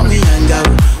they for me young girl,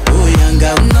 oh young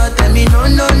girl. No tell me no,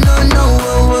 no, no, no,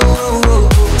 oh, oh,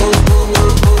 oh, oh.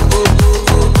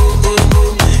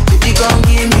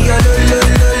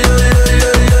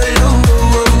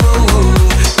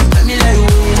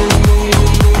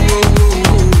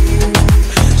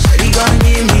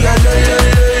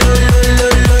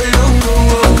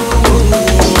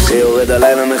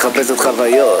 מחפשת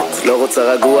חוויות, לא רוצה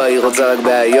רגוע, היא רוצה רק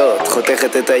בעיות.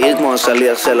 חותכת את העיר כמו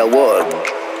השליח של הוולד.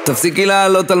 תפסיקי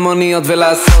לעלות על מוניות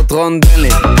ולעשות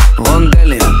רונדלים,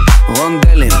 רונדלים,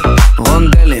 רונדלים,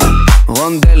 רונדלים,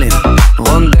 רונדלים,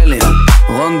 רונדלים,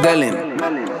 רונדלים.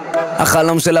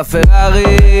 החלום של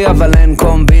הפרארי, אבל אין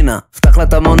קומבינה. פתח לה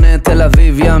את המונה תל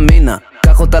אביב ימינה,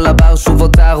 קח אותה לבר שוב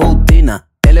אותה רוטינה.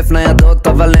 1000 ניידות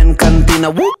אבל אין קנטינה.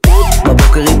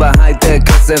 בבוקר היא בהייטק,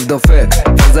 כסף דופק,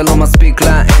 אבל זה לא מספיק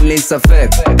לה, אין לי ספק.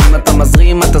 אם אתה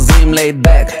מזרים, אתה תזרים laid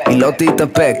back, היא לא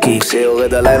תתאפק. כי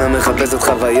כשיורד הלילה מחפשת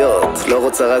חוויות, לא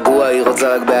רוצה רגוע, היא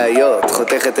רוצה רק בעיות.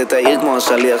 חותכת את העיר כמו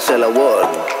השליח של הוולד.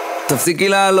 תפסיקי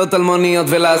לעלות על מוניות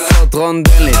ולעשות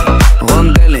רונדלים,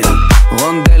 רונדלים,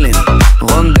 רונדלים,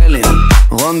 רונדלים,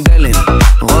 רונדלים,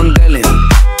 רונדלים.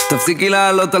 תפסיקי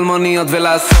לעלות על מוניות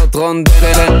ולעשות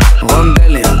רונדלים,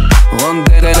 רונדלים,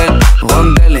 רונדלים,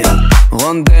 רונדלים,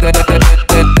 רונדלים.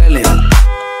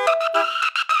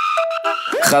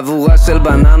 חבורה של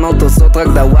בננות עושות רק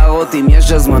דווארות, אם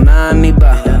יש הזמנה אני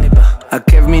בא.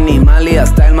 עקב מינימלי,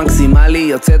 הסטייל מקסימלי,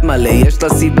 יוצאת מלא, יש לה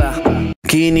סיבה.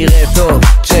 כי היא נראית טוב,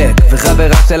 צ'ק,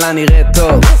 וחברה שלה נראית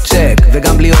טוב, צ'ק,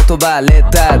 וגם בלי אוטו בעלי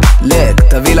תדלק,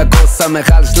 תביא לה כוס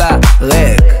המחל שלה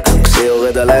ריק.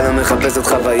 כשיורד הלילה מחפשת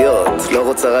חוויות, לא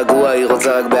רוצה רגוע, היא רוצה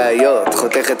רק בעיות.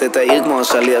 חותכת את העיר כמו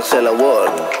השליח של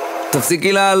הוולד.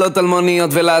 תפסיקי לעלות על מוניות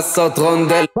ולעשות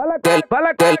רונדל,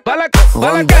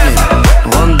 רונדלים,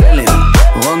 רונדלים,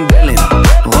 רונדלים,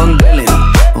 רונדלים,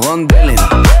 רונדלים,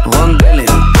 רונדלים.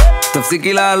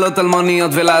 תפסיקי לעלות על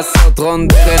מוניות ולעשות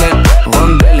רונדלים,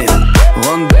 רונדלים,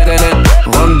 רונדלים,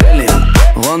 רונדלים,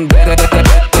 רונדלים.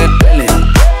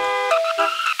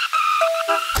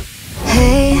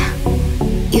 Hey,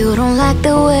 you don't like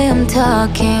the way I'm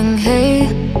talking, hey.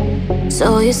 So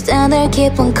you stand there,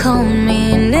 keep on calling me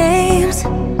names.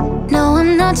 No,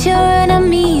 I'm not your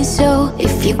enemy, so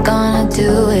if you're gonna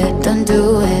do it, don't do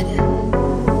it.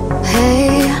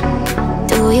 Hey,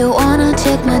 do you wanna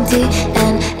check my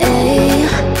DNA?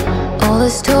 All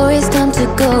the stories time to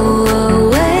go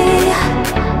away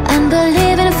and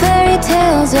believe in fairy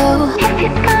tales, oh. If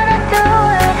you're gonna do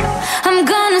it, I'm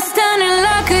gonna stand it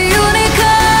like a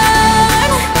unicorn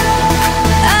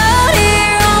out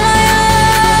here on my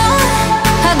own.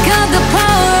 I got the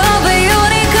power of a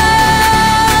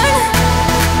unicorn.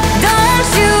 Don't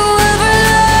you ever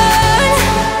learn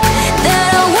that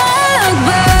I won't look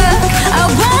back, I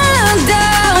won't look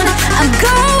down. I'm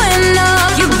going up,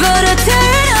 you better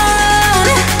turn around.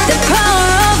 The power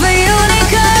of a unicorn.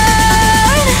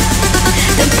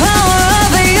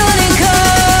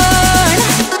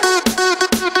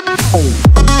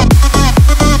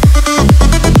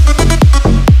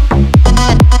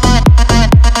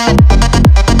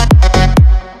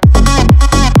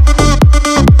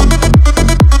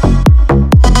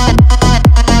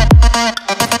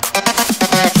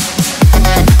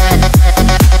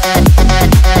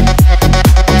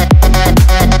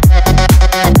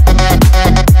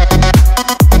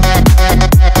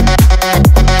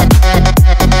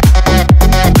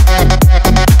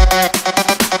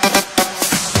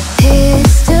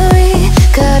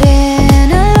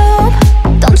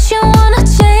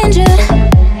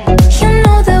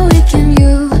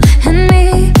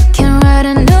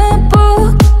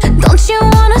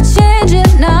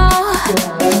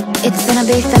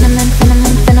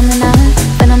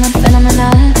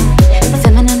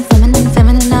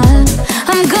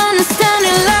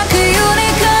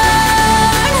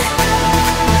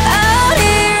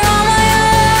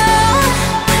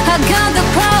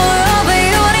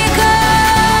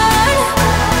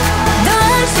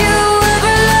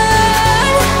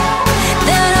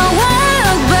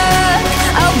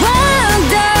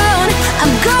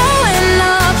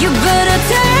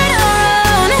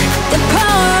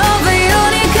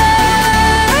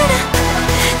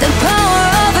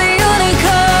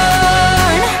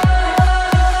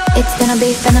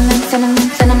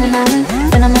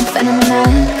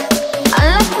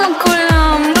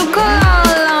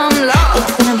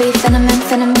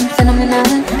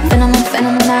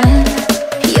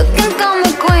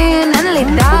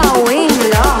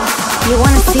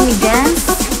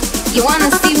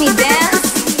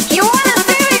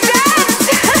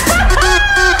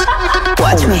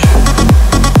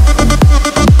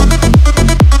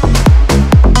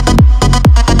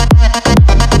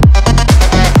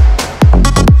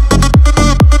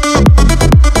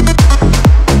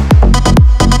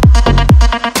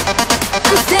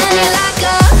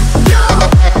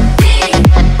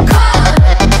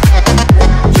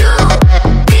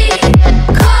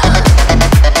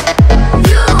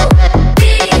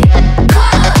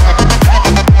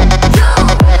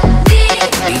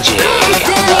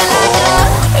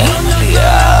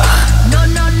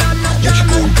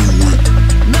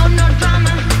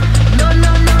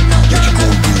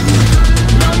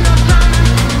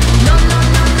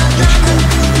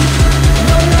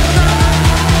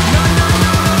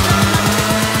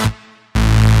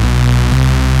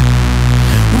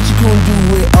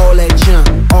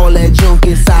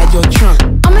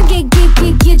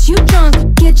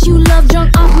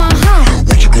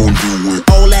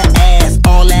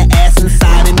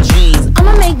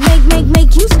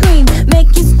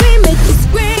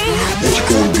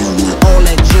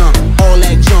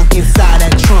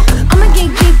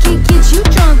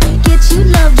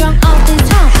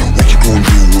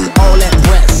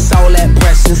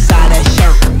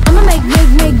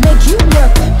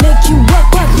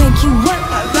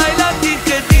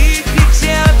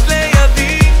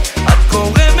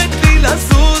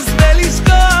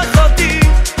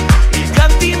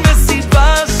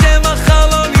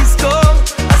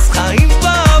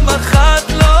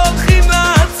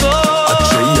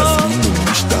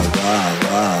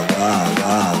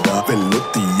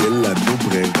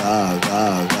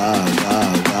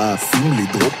 שים לי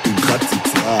דרופ עם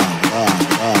חצוצרה,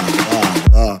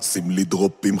 שים לי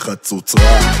דרופ עם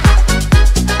חצוצרה.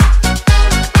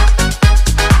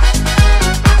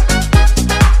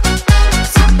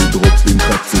 שים לי דרופ עם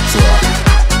חצוצרה.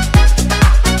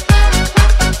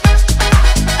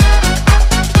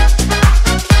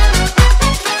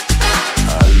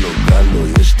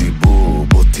 יש דיבור,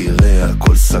 בוא תראה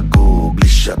הכל סגור, בלי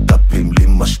שטפים, בלי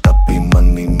משטפים,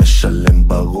 אני משלם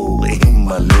ברור, עם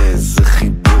מלא זה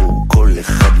חיבור, כל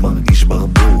אחד מרגיש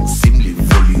ברבור, שים לי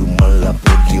ווליום על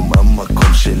הפודיום,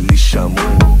 המקום שלי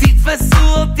שמור.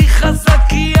 תתפסו אותי חזק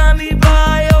כי אני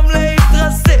בא היום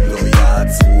להתרסק, לא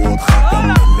יעצרו אותך גם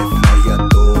 1000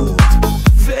 ניידות,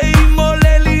 ואם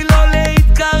עולה לי לא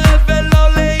להתקרב ולא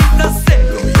להתעסק,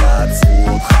 לא יעצרו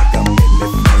אותך גם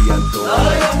 1000 ניידות.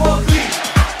 היום אוכלי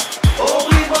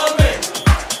אורי בבית,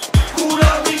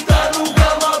 כולם איתנו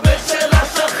גם הבן של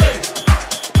השכן,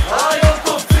 היום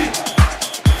קופצים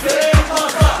ואין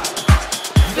מחר,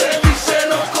 ומי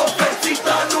שלא קופץ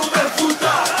איתנו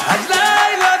מפוטר.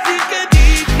 הלילה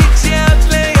תרקדי כי כשאת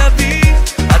לידי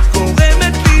את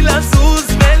גורמת לי לזוז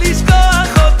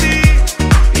ולשכוח אותי,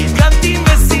 התקמתי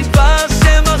מסיבה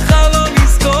שמחר לא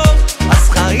נזכור, אז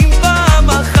חיים פעם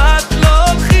אחת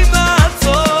לא הולכים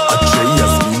לעצור. עד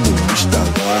שיזמינו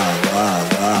משטרה,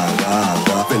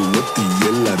 ולא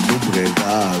תהיה לנו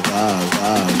ברירה,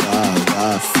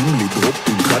 שים לי דרופ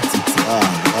עם חצוצרה,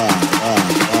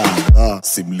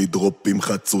 שים לי דרופ עם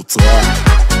חצוצרה.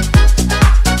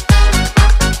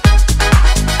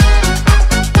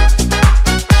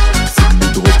 שים לי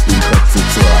דרופ עם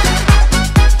חצוצרה.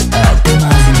 אתם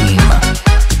מאזינים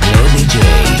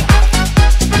לדיג'יי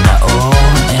נאור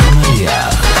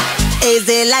אלמליח.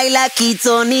 איזה לילה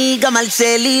קיצוני, גם על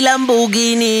שלי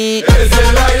למבורגיני. איזה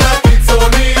לילה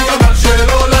קיצוני, גם על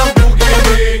שלו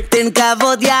למבורגיני. תן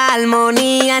כבוד יא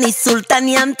אלמוני, אני סולטן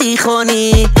ים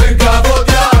תיכוני. תן כבוד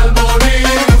יא אלמוני,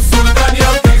 הוא סולטן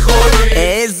ים תיכוני.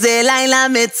 איזה לילה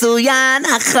מצוין,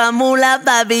 החמולה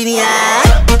בבניין.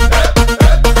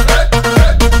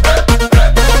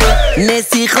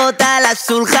 נסיכות על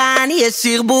השולחן, יש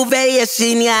ערבוב ויש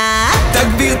עניין.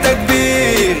 תגביר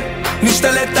תגביר,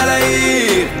 נשתלט על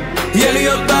העיר,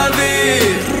 יריות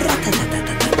באוויר,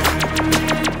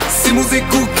 שימו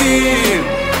זיקוקים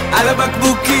על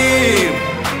הבקבוקים,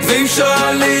 ואם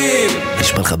שואלים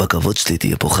נשמע לך בכבוד שלי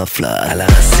תהיה פה חפלה, על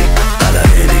הרסי, על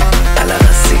ההני, על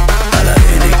הרסי, על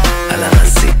ההני, על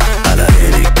הרסי, על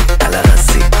ההני, על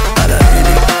הרסי, על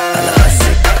ההני, על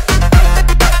הרסי,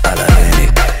 על ההני,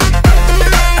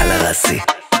 על הרסי,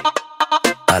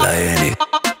 על ההני.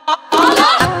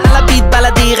 על הביט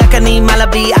בלדי, רק אני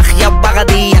מלבי, אך יא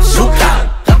ברדי, יא שוקה.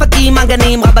 רבקים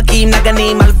מגנים, רבקים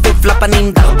נגנים, אלפוף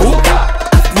לפנים דרבוקה.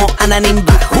 כמו עננים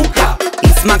בהוקה,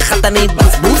 ישמח חתני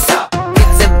בזבוסה,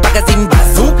 קצב פגזים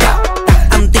בזוקה,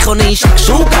 טעם תיכוני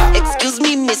שקשוקה. Excuse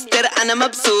me mister, אני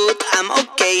מבסוט, I'm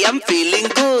okay, I'm feeling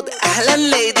good. אהלן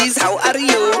ladies, how are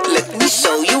you? Let me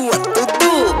show you what to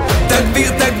do.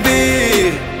 תגביר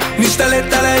תגביר,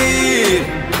 נשתלט על העיר,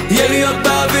 יריות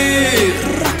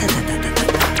באוויר,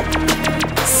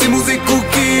 שימו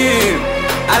זיקוקים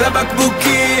על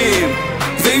הבקבוקים,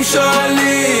 ואם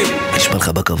שואלים נשמע לך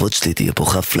בכבוד שלי תהיה פה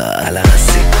חפלה, על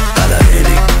הרסי, על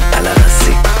ההני, על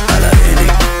הרסי, על ההני,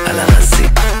 על הרסי,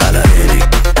 על ההני,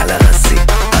 על הרסי,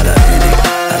 על ההני,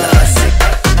 על הרסי,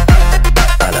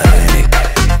 על ההני,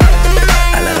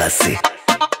 על הרסי,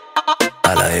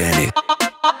 על ההני.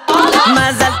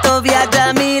 מזל טוב יא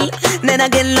ג'מיל,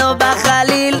 ננגן לו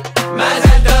בחליל.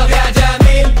 מזל טוב יא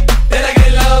ג'מיל,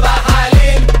 ננגן לו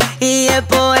בחליל. יהיה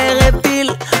פה ערב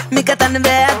פיל, מקטן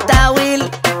ועד טאוויל.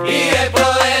 יהיה פה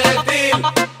ערב פיל.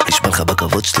 נשמע לך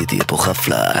בכבוד שלי תהיה פה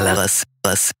חפלה, על הרסי,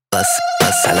 רס, רס,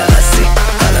 רס, על הרסי,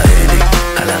 על ההני,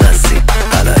 על הרסי,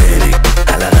 על ההני,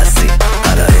 על הרסי,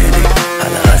 על ההני,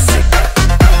 על הרסי,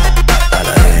 על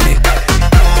ההני,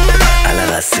 על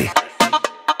הרסי,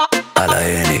 על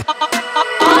ההני.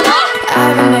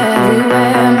 I've been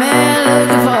everywhere, man,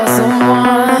 looking for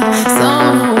someone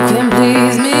who can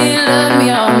please me, love me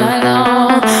all night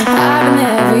long. I've been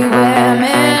everywhere,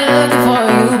 man, looking for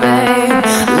you, babe,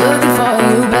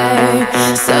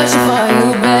 searching for you,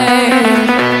 babe.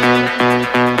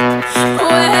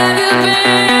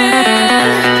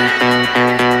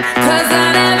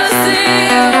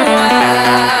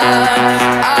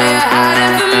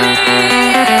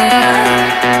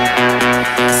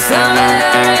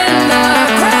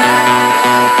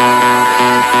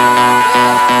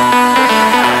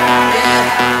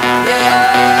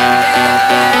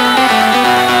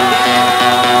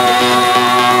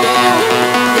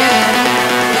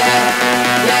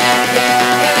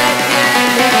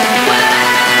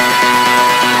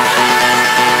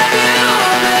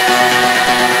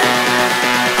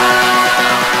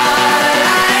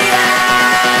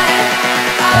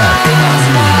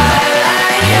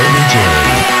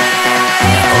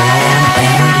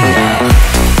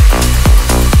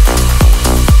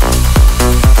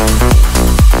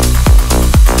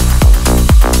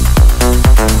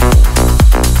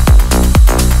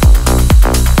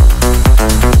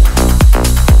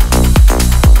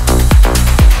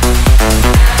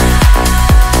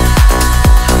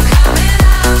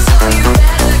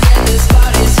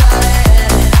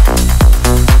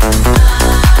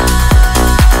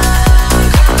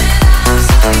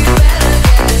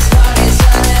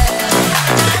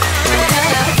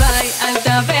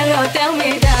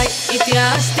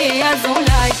 התייאשתי אז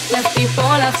אולי לך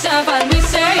תיפול עכשיו על מי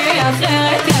שיהיה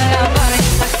אחרת יאללה ביי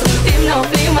הסרטים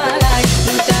נופלים עליי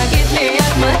נו תגיד לי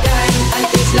עד מתי אל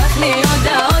תשלח לי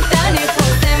הודעות אני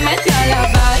חוסמת יאללה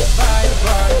ביי ביי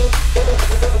ביי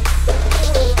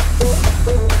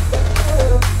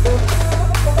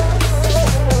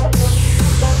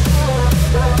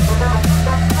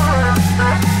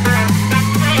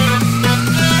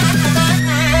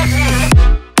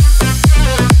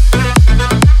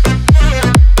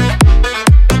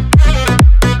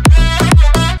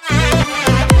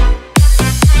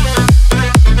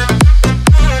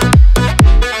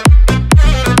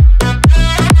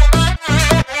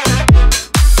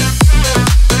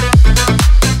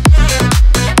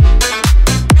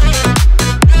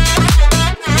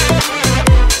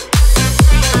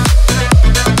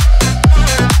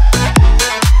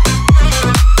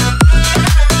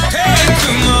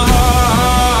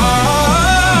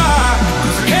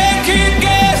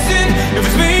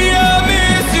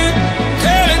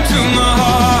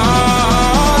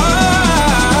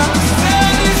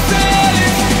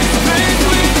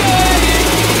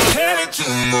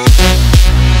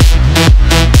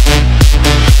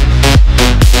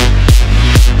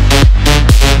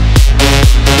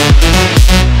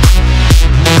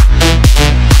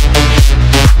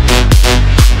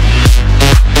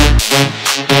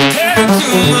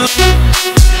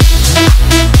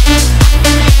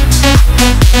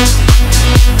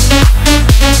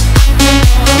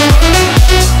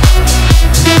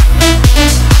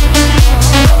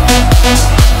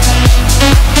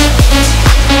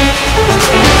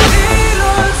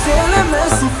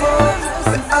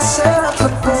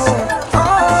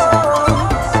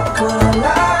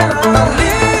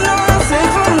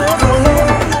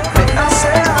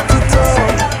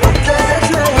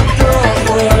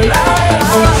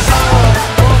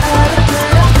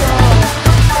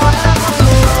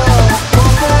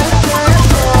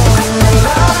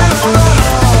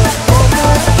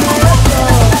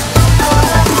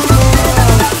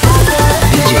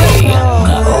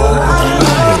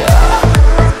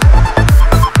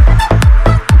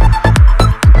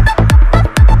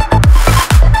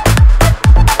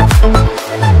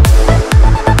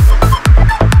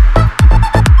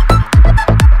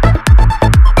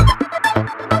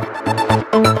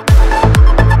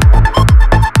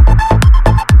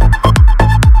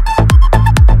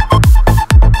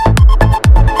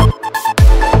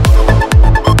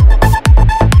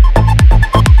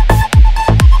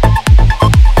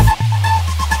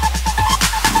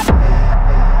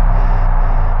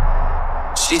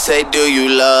Say, do you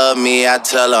love me? I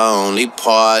tell her only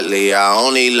partly. I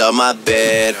only love my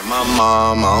bed and my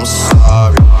mom. I'm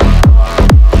sorry.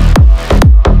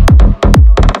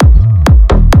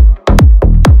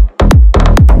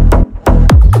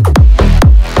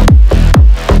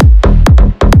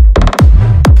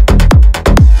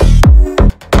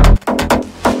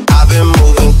 I've been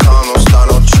moving calm, don't start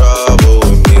no trouble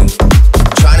with me.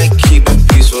 Trying to keep it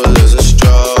peaceful is a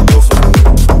struggle for me.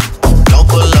 Don't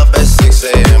pull up at 6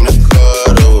 a.m. to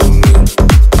cuddle with me.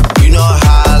 You know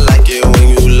how I like it when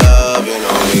you loving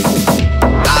on me.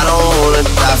 I don't wanna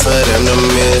die for them to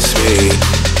miss me.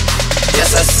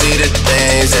 Yes, I see the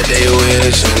things that they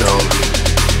wishing on me.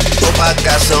 Hope I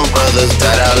got some brothers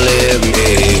that outlive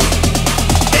me.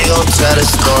 They gon' tell the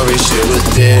story, shit was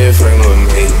different with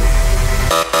me.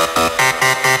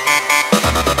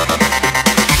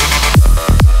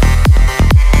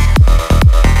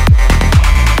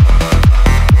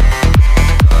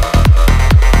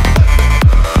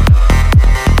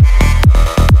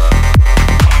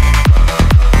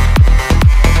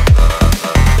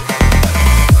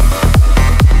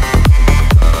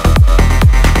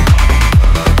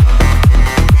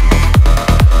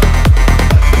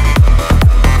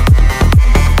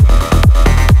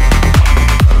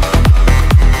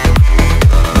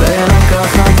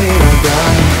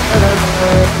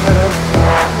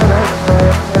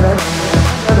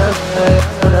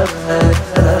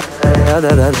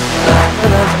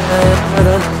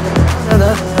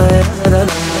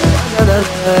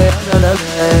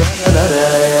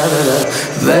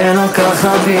 ולא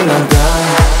ככה בלעדיי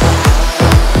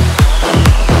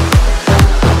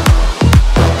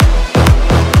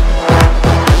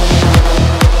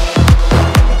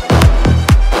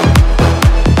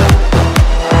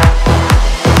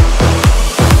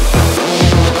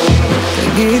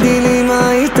תגידי לי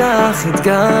מה איתך,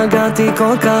 התגעגעתי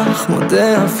כל כך,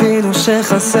 מודה אפילו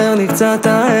שחסר לי קצת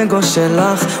האגו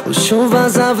שלך. הוא שוב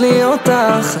עזב לי אותך,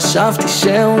 חשבתי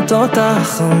שהוא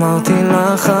תותח, אמרתי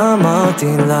לך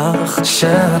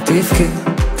שאת תבכי,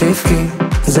 תבכי,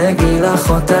 זה גיל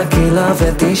אחותה גילה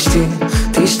ותשתי,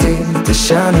 תשתי,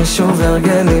 תשני שוב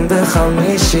הרגלים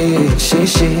בחמישי,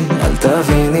 שישי, אל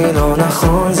תביני לא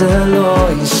נכון זה לא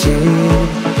אישי,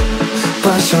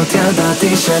 פשוט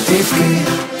ידעתי שתבכי,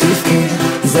 תבכי,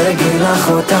 זה גיל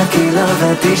אחותה גילה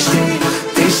ותשתי,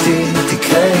 תשתי,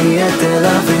 תקראי את תל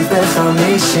אביב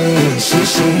בחמישי,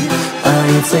 שישי,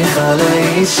 היית צריכה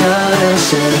להישאר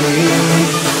שלי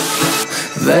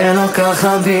ולא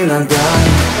ככה בלעדיי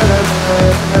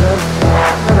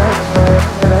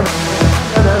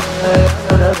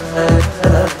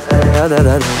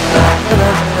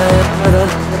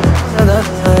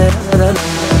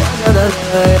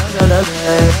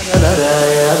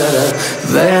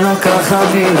ולא ככה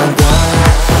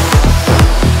בלעדיי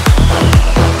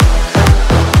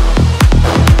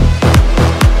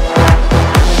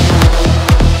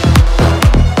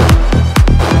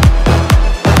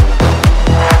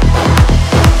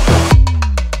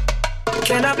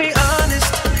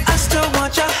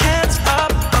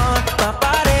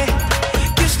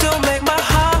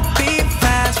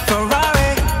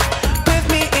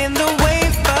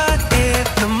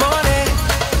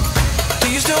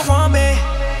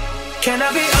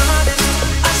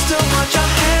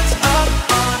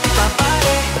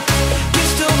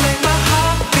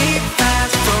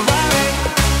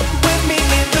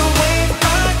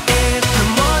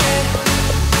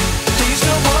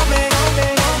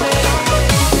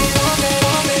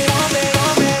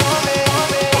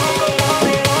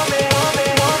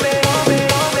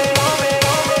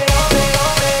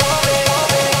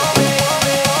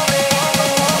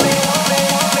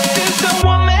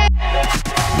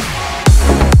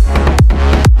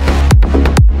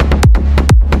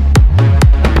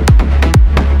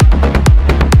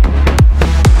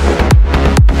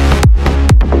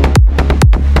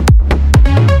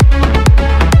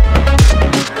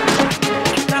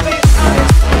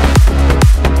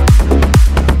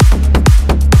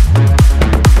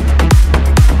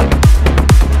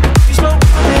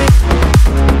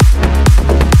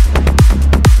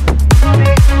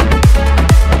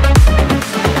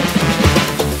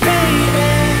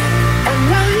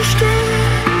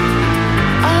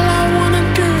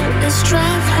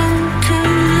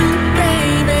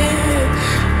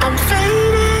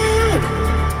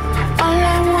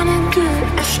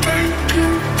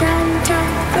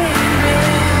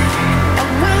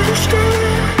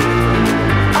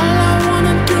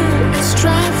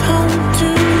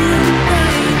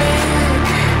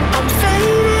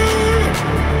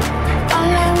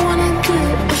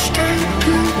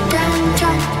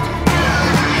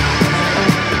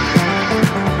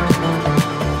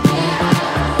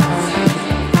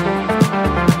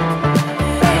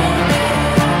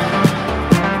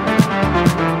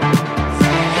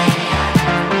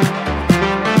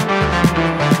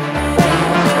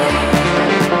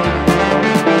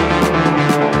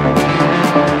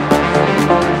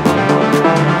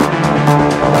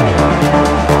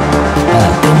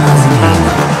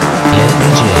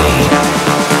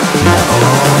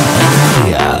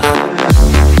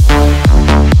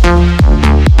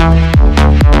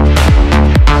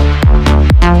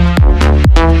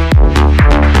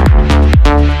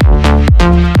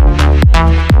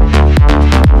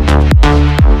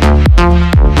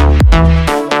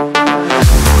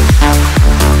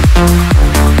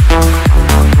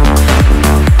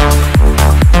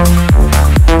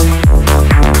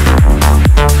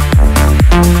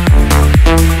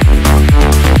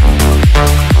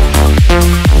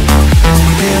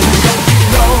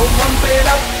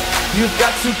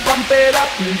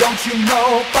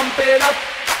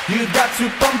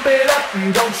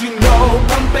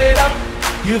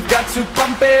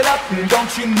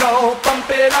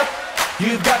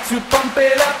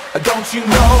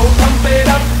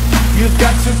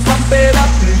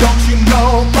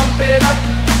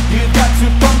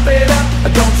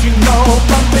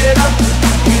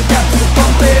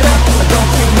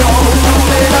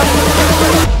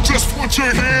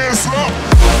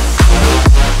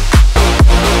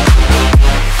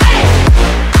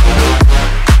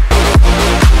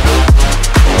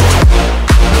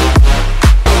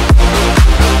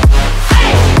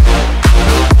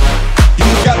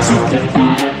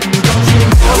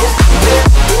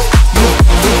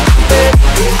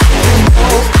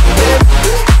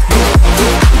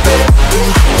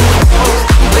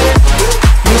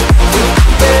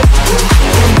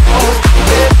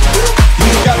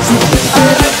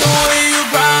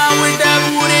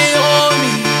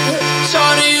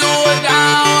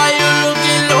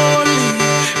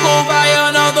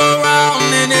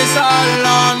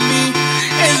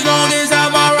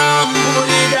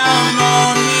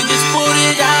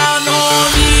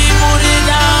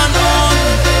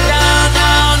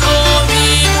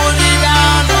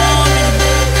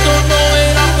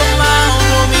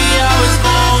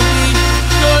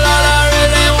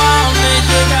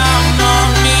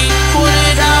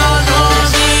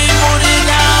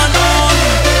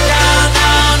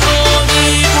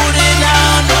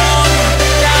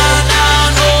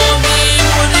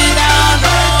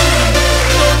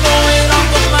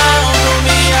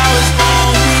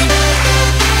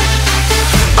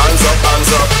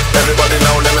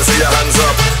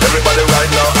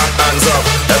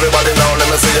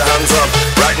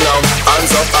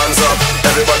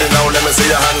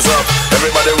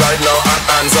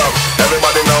hands up.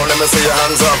 Everybody now, let me see your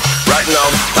hands up. Right now,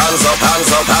 hands up,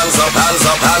 hands up, hands up, hands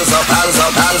up, hands up,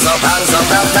 hands up, hands up,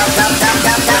 hands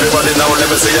up. Everybody now, let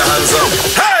me see your hands up.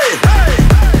 Hey!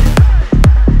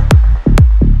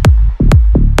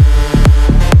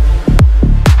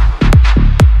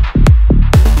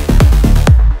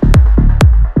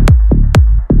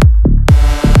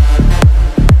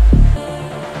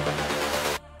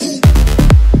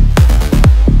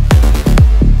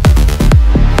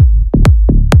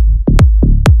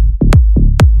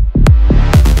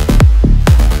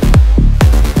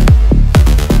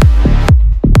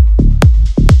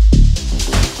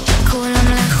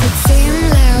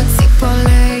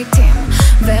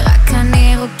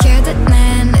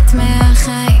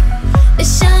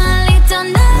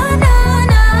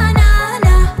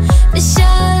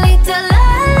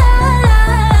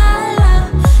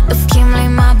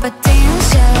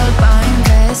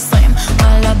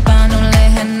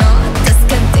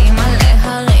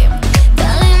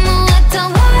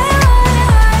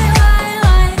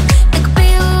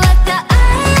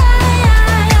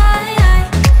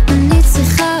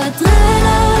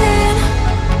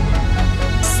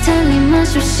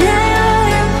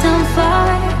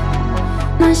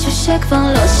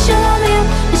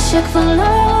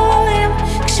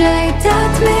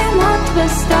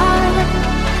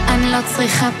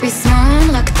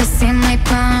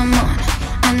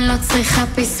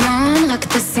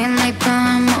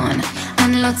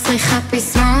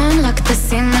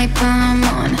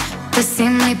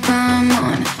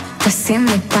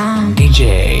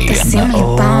 דיג'יי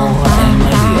נאור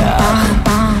אלמליח.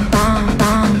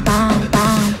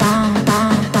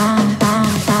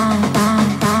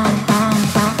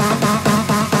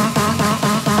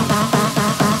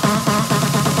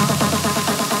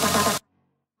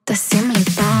 תשים לי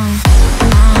פעם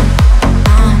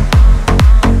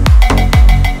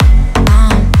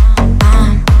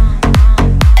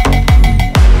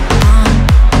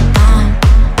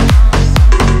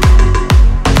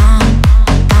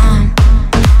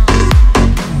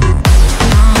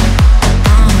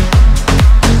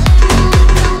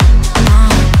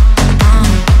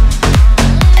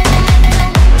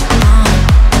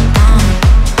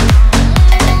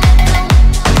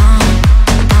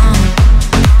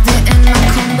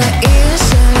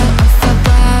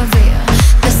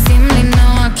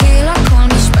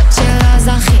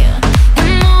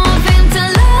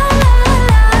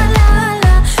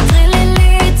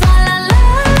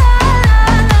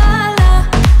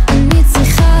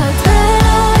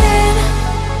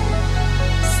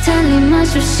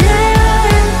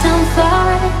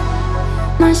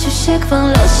משהו שכבר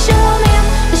לא שומעים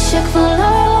ושכבר לא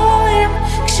רואים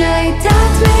כשהייתה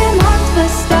תמימות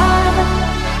וסתם.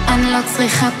 אני לא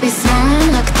צריכה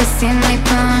פזמון, רק תשים לי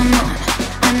פעמון.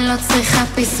 אני לא צריכה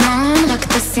פזמון, רק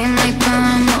תשים לי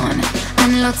פעמון.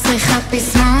 אני לא צריכה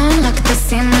פזמון, רק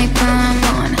תשים לי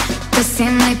פעמון.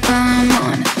 תשים לי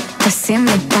פעמון, תשים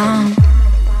לי פעם,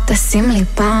 תשים לי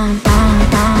פעם, פעם,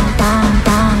 פעם, פעם,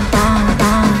 פעם, פעם,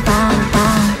 פעם,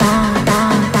 פעם, פעם, פעם,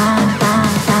 פעם,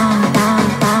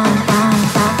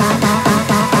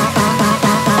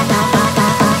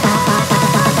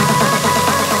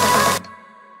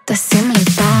 תשים לי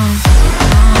פעם.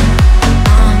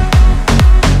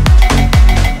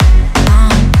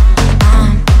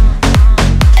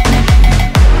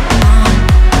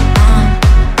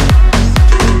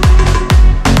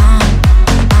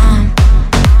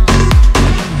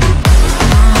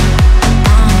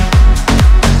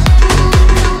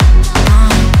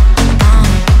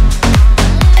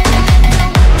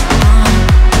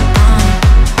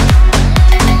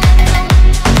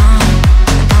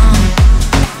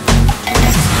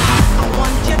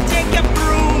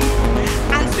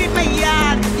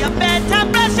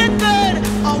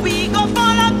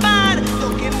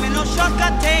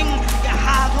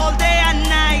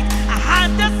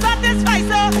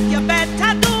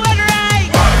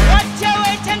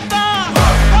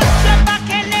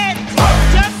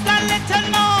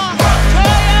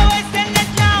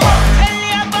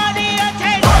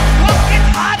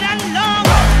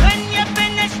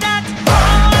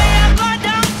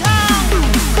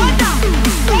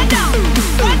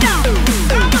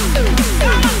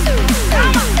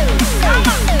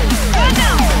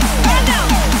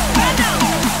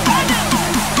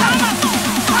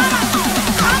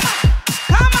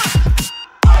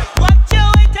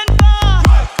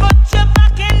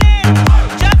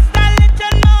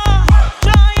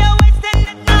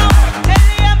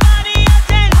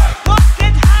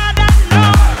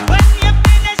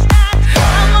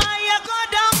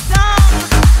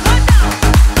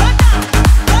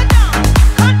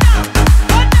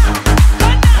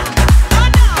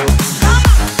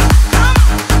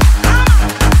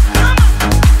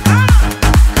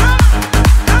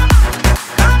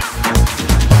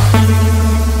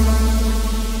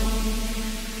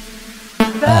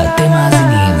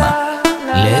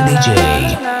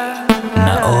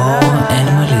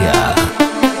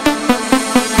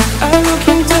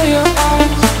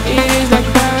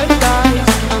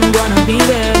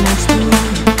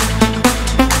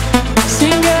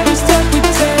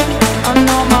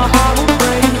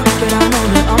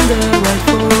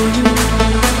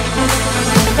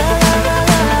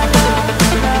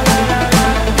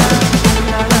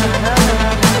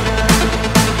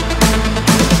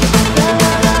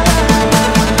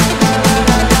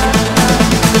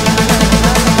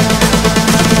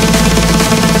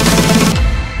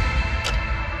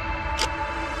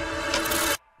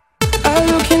 I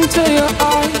look into your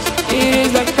eyes, it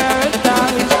is like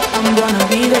paradise. I'm gonna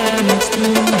be there next to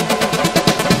you.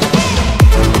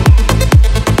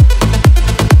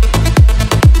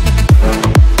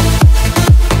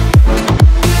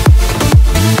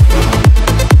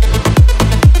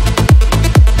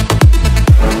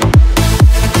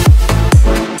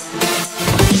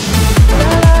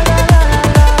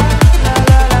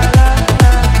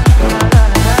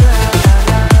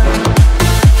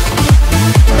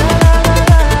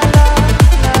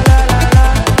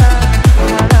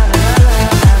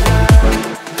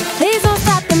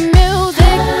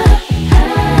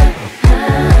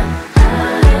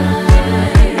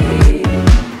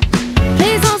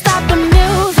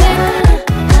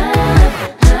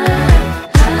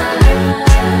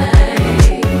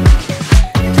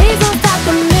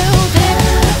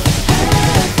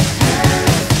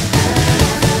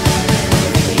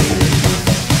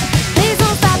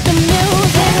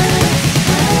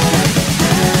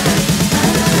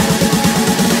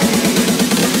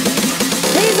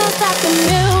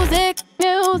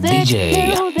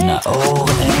 דיג'יי נאור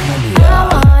אלמליח. I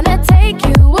wanna take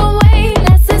you away,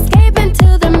 let's escape into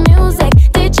the music.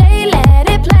 DJ, let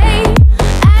it play.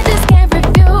 I just can't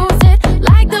refuse it,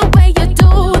 like the way you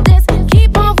do this.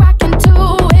 Keep on rocking to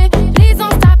it. Please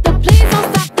don't stop the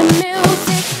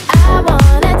music. I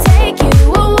wanna take you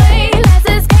away, let's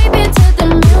escape into the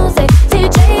music.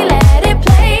 DJ, let it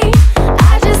play.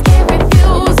 I just can't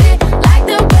refuse it, like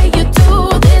the way you do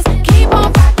this. Keep on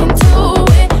rocking to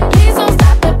it. Please don't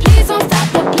stop the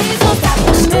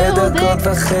שתי דקות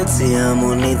וחצי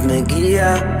המונית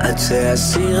מגיעה, עד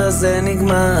שהשיר הזה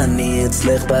נגמר אני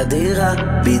אצלך בדירה.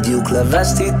 בדיוק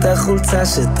לבשתי את החולצה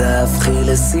שתהפכי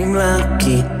לסמלה,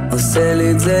 כי עושה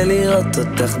לי את זה לראות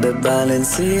אותך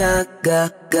בבלנסיה. גה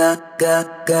גה גה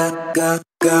גה גה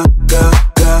גה גה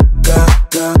גה גה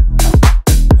גה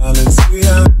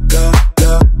בלנסיה. גה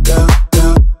גה גה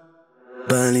גה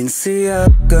בלנסיה.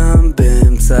 גם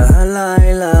באמצע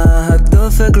הלילה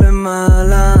הדופק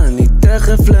למעלה, אני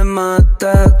תכף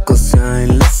למטה, כוס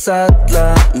יין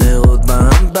לסטלה, נרות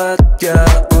באמבטיה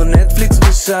או נטפליקס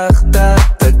בשחטה.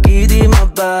 תגידי מה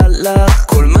בא לך,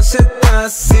 כל מה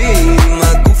שתעשי עם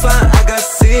הגוף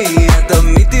האגסי, את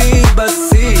תמיד תהיי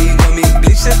בשיא, גם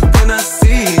מבלי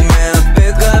שתנסי,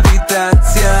 מאבד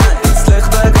גרביטציה אצלך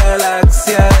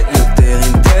בגלקסיה. יותר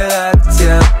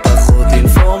אינטראקציה, פחות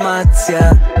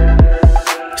אינפורמציה.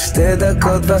 שתי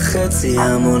דקות וחצי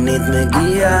המונית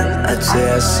מגיעה, עד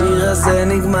שהשיר הזה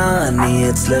נגמר אני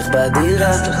אצלך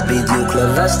בדירה. בדיוק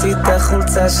לבשתי את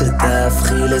החולצה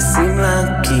שתהפכי לסמלה,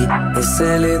 כי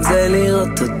עושה לי את זה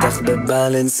לראות אותך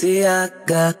בבלנסיה.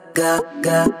 גה גה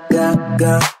גה גה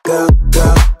גה גה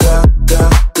גה גה גה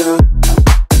גה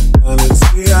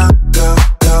בלנסיה. גה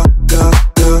גה גה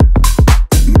גה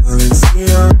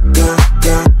בלנסיה. גה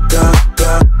גה גה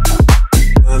גה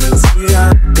בלנסיה.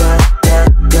 גה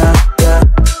גה גה.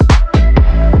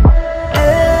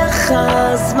 איך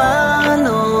הזמן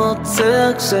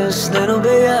עוצר כששנינו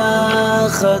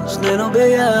ביחד, שנינו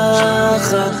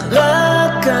ביחד,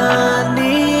 רק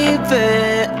אני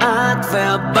ואת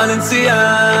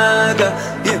והבלנסיאגה.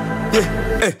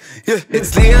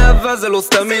 אצלי אהבה זה לא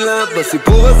סתם מילה,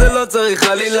 בסיפור הזה לא צריך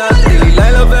עלילה. תני לי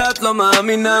לילה ואת לא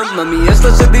מאמינה, ממי יש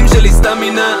לשדים שלי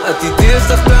סטמינה. את איתי יש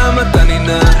לך טעם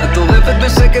התנינה, את עורפת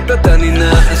בשקט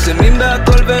התנינה, אשמים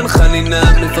בהכל ואין חנינה,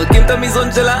 מפרקים את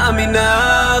המזרון של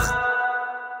האמינך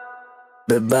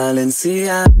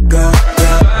בבלנסיה. גה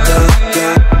גה גה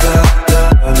גה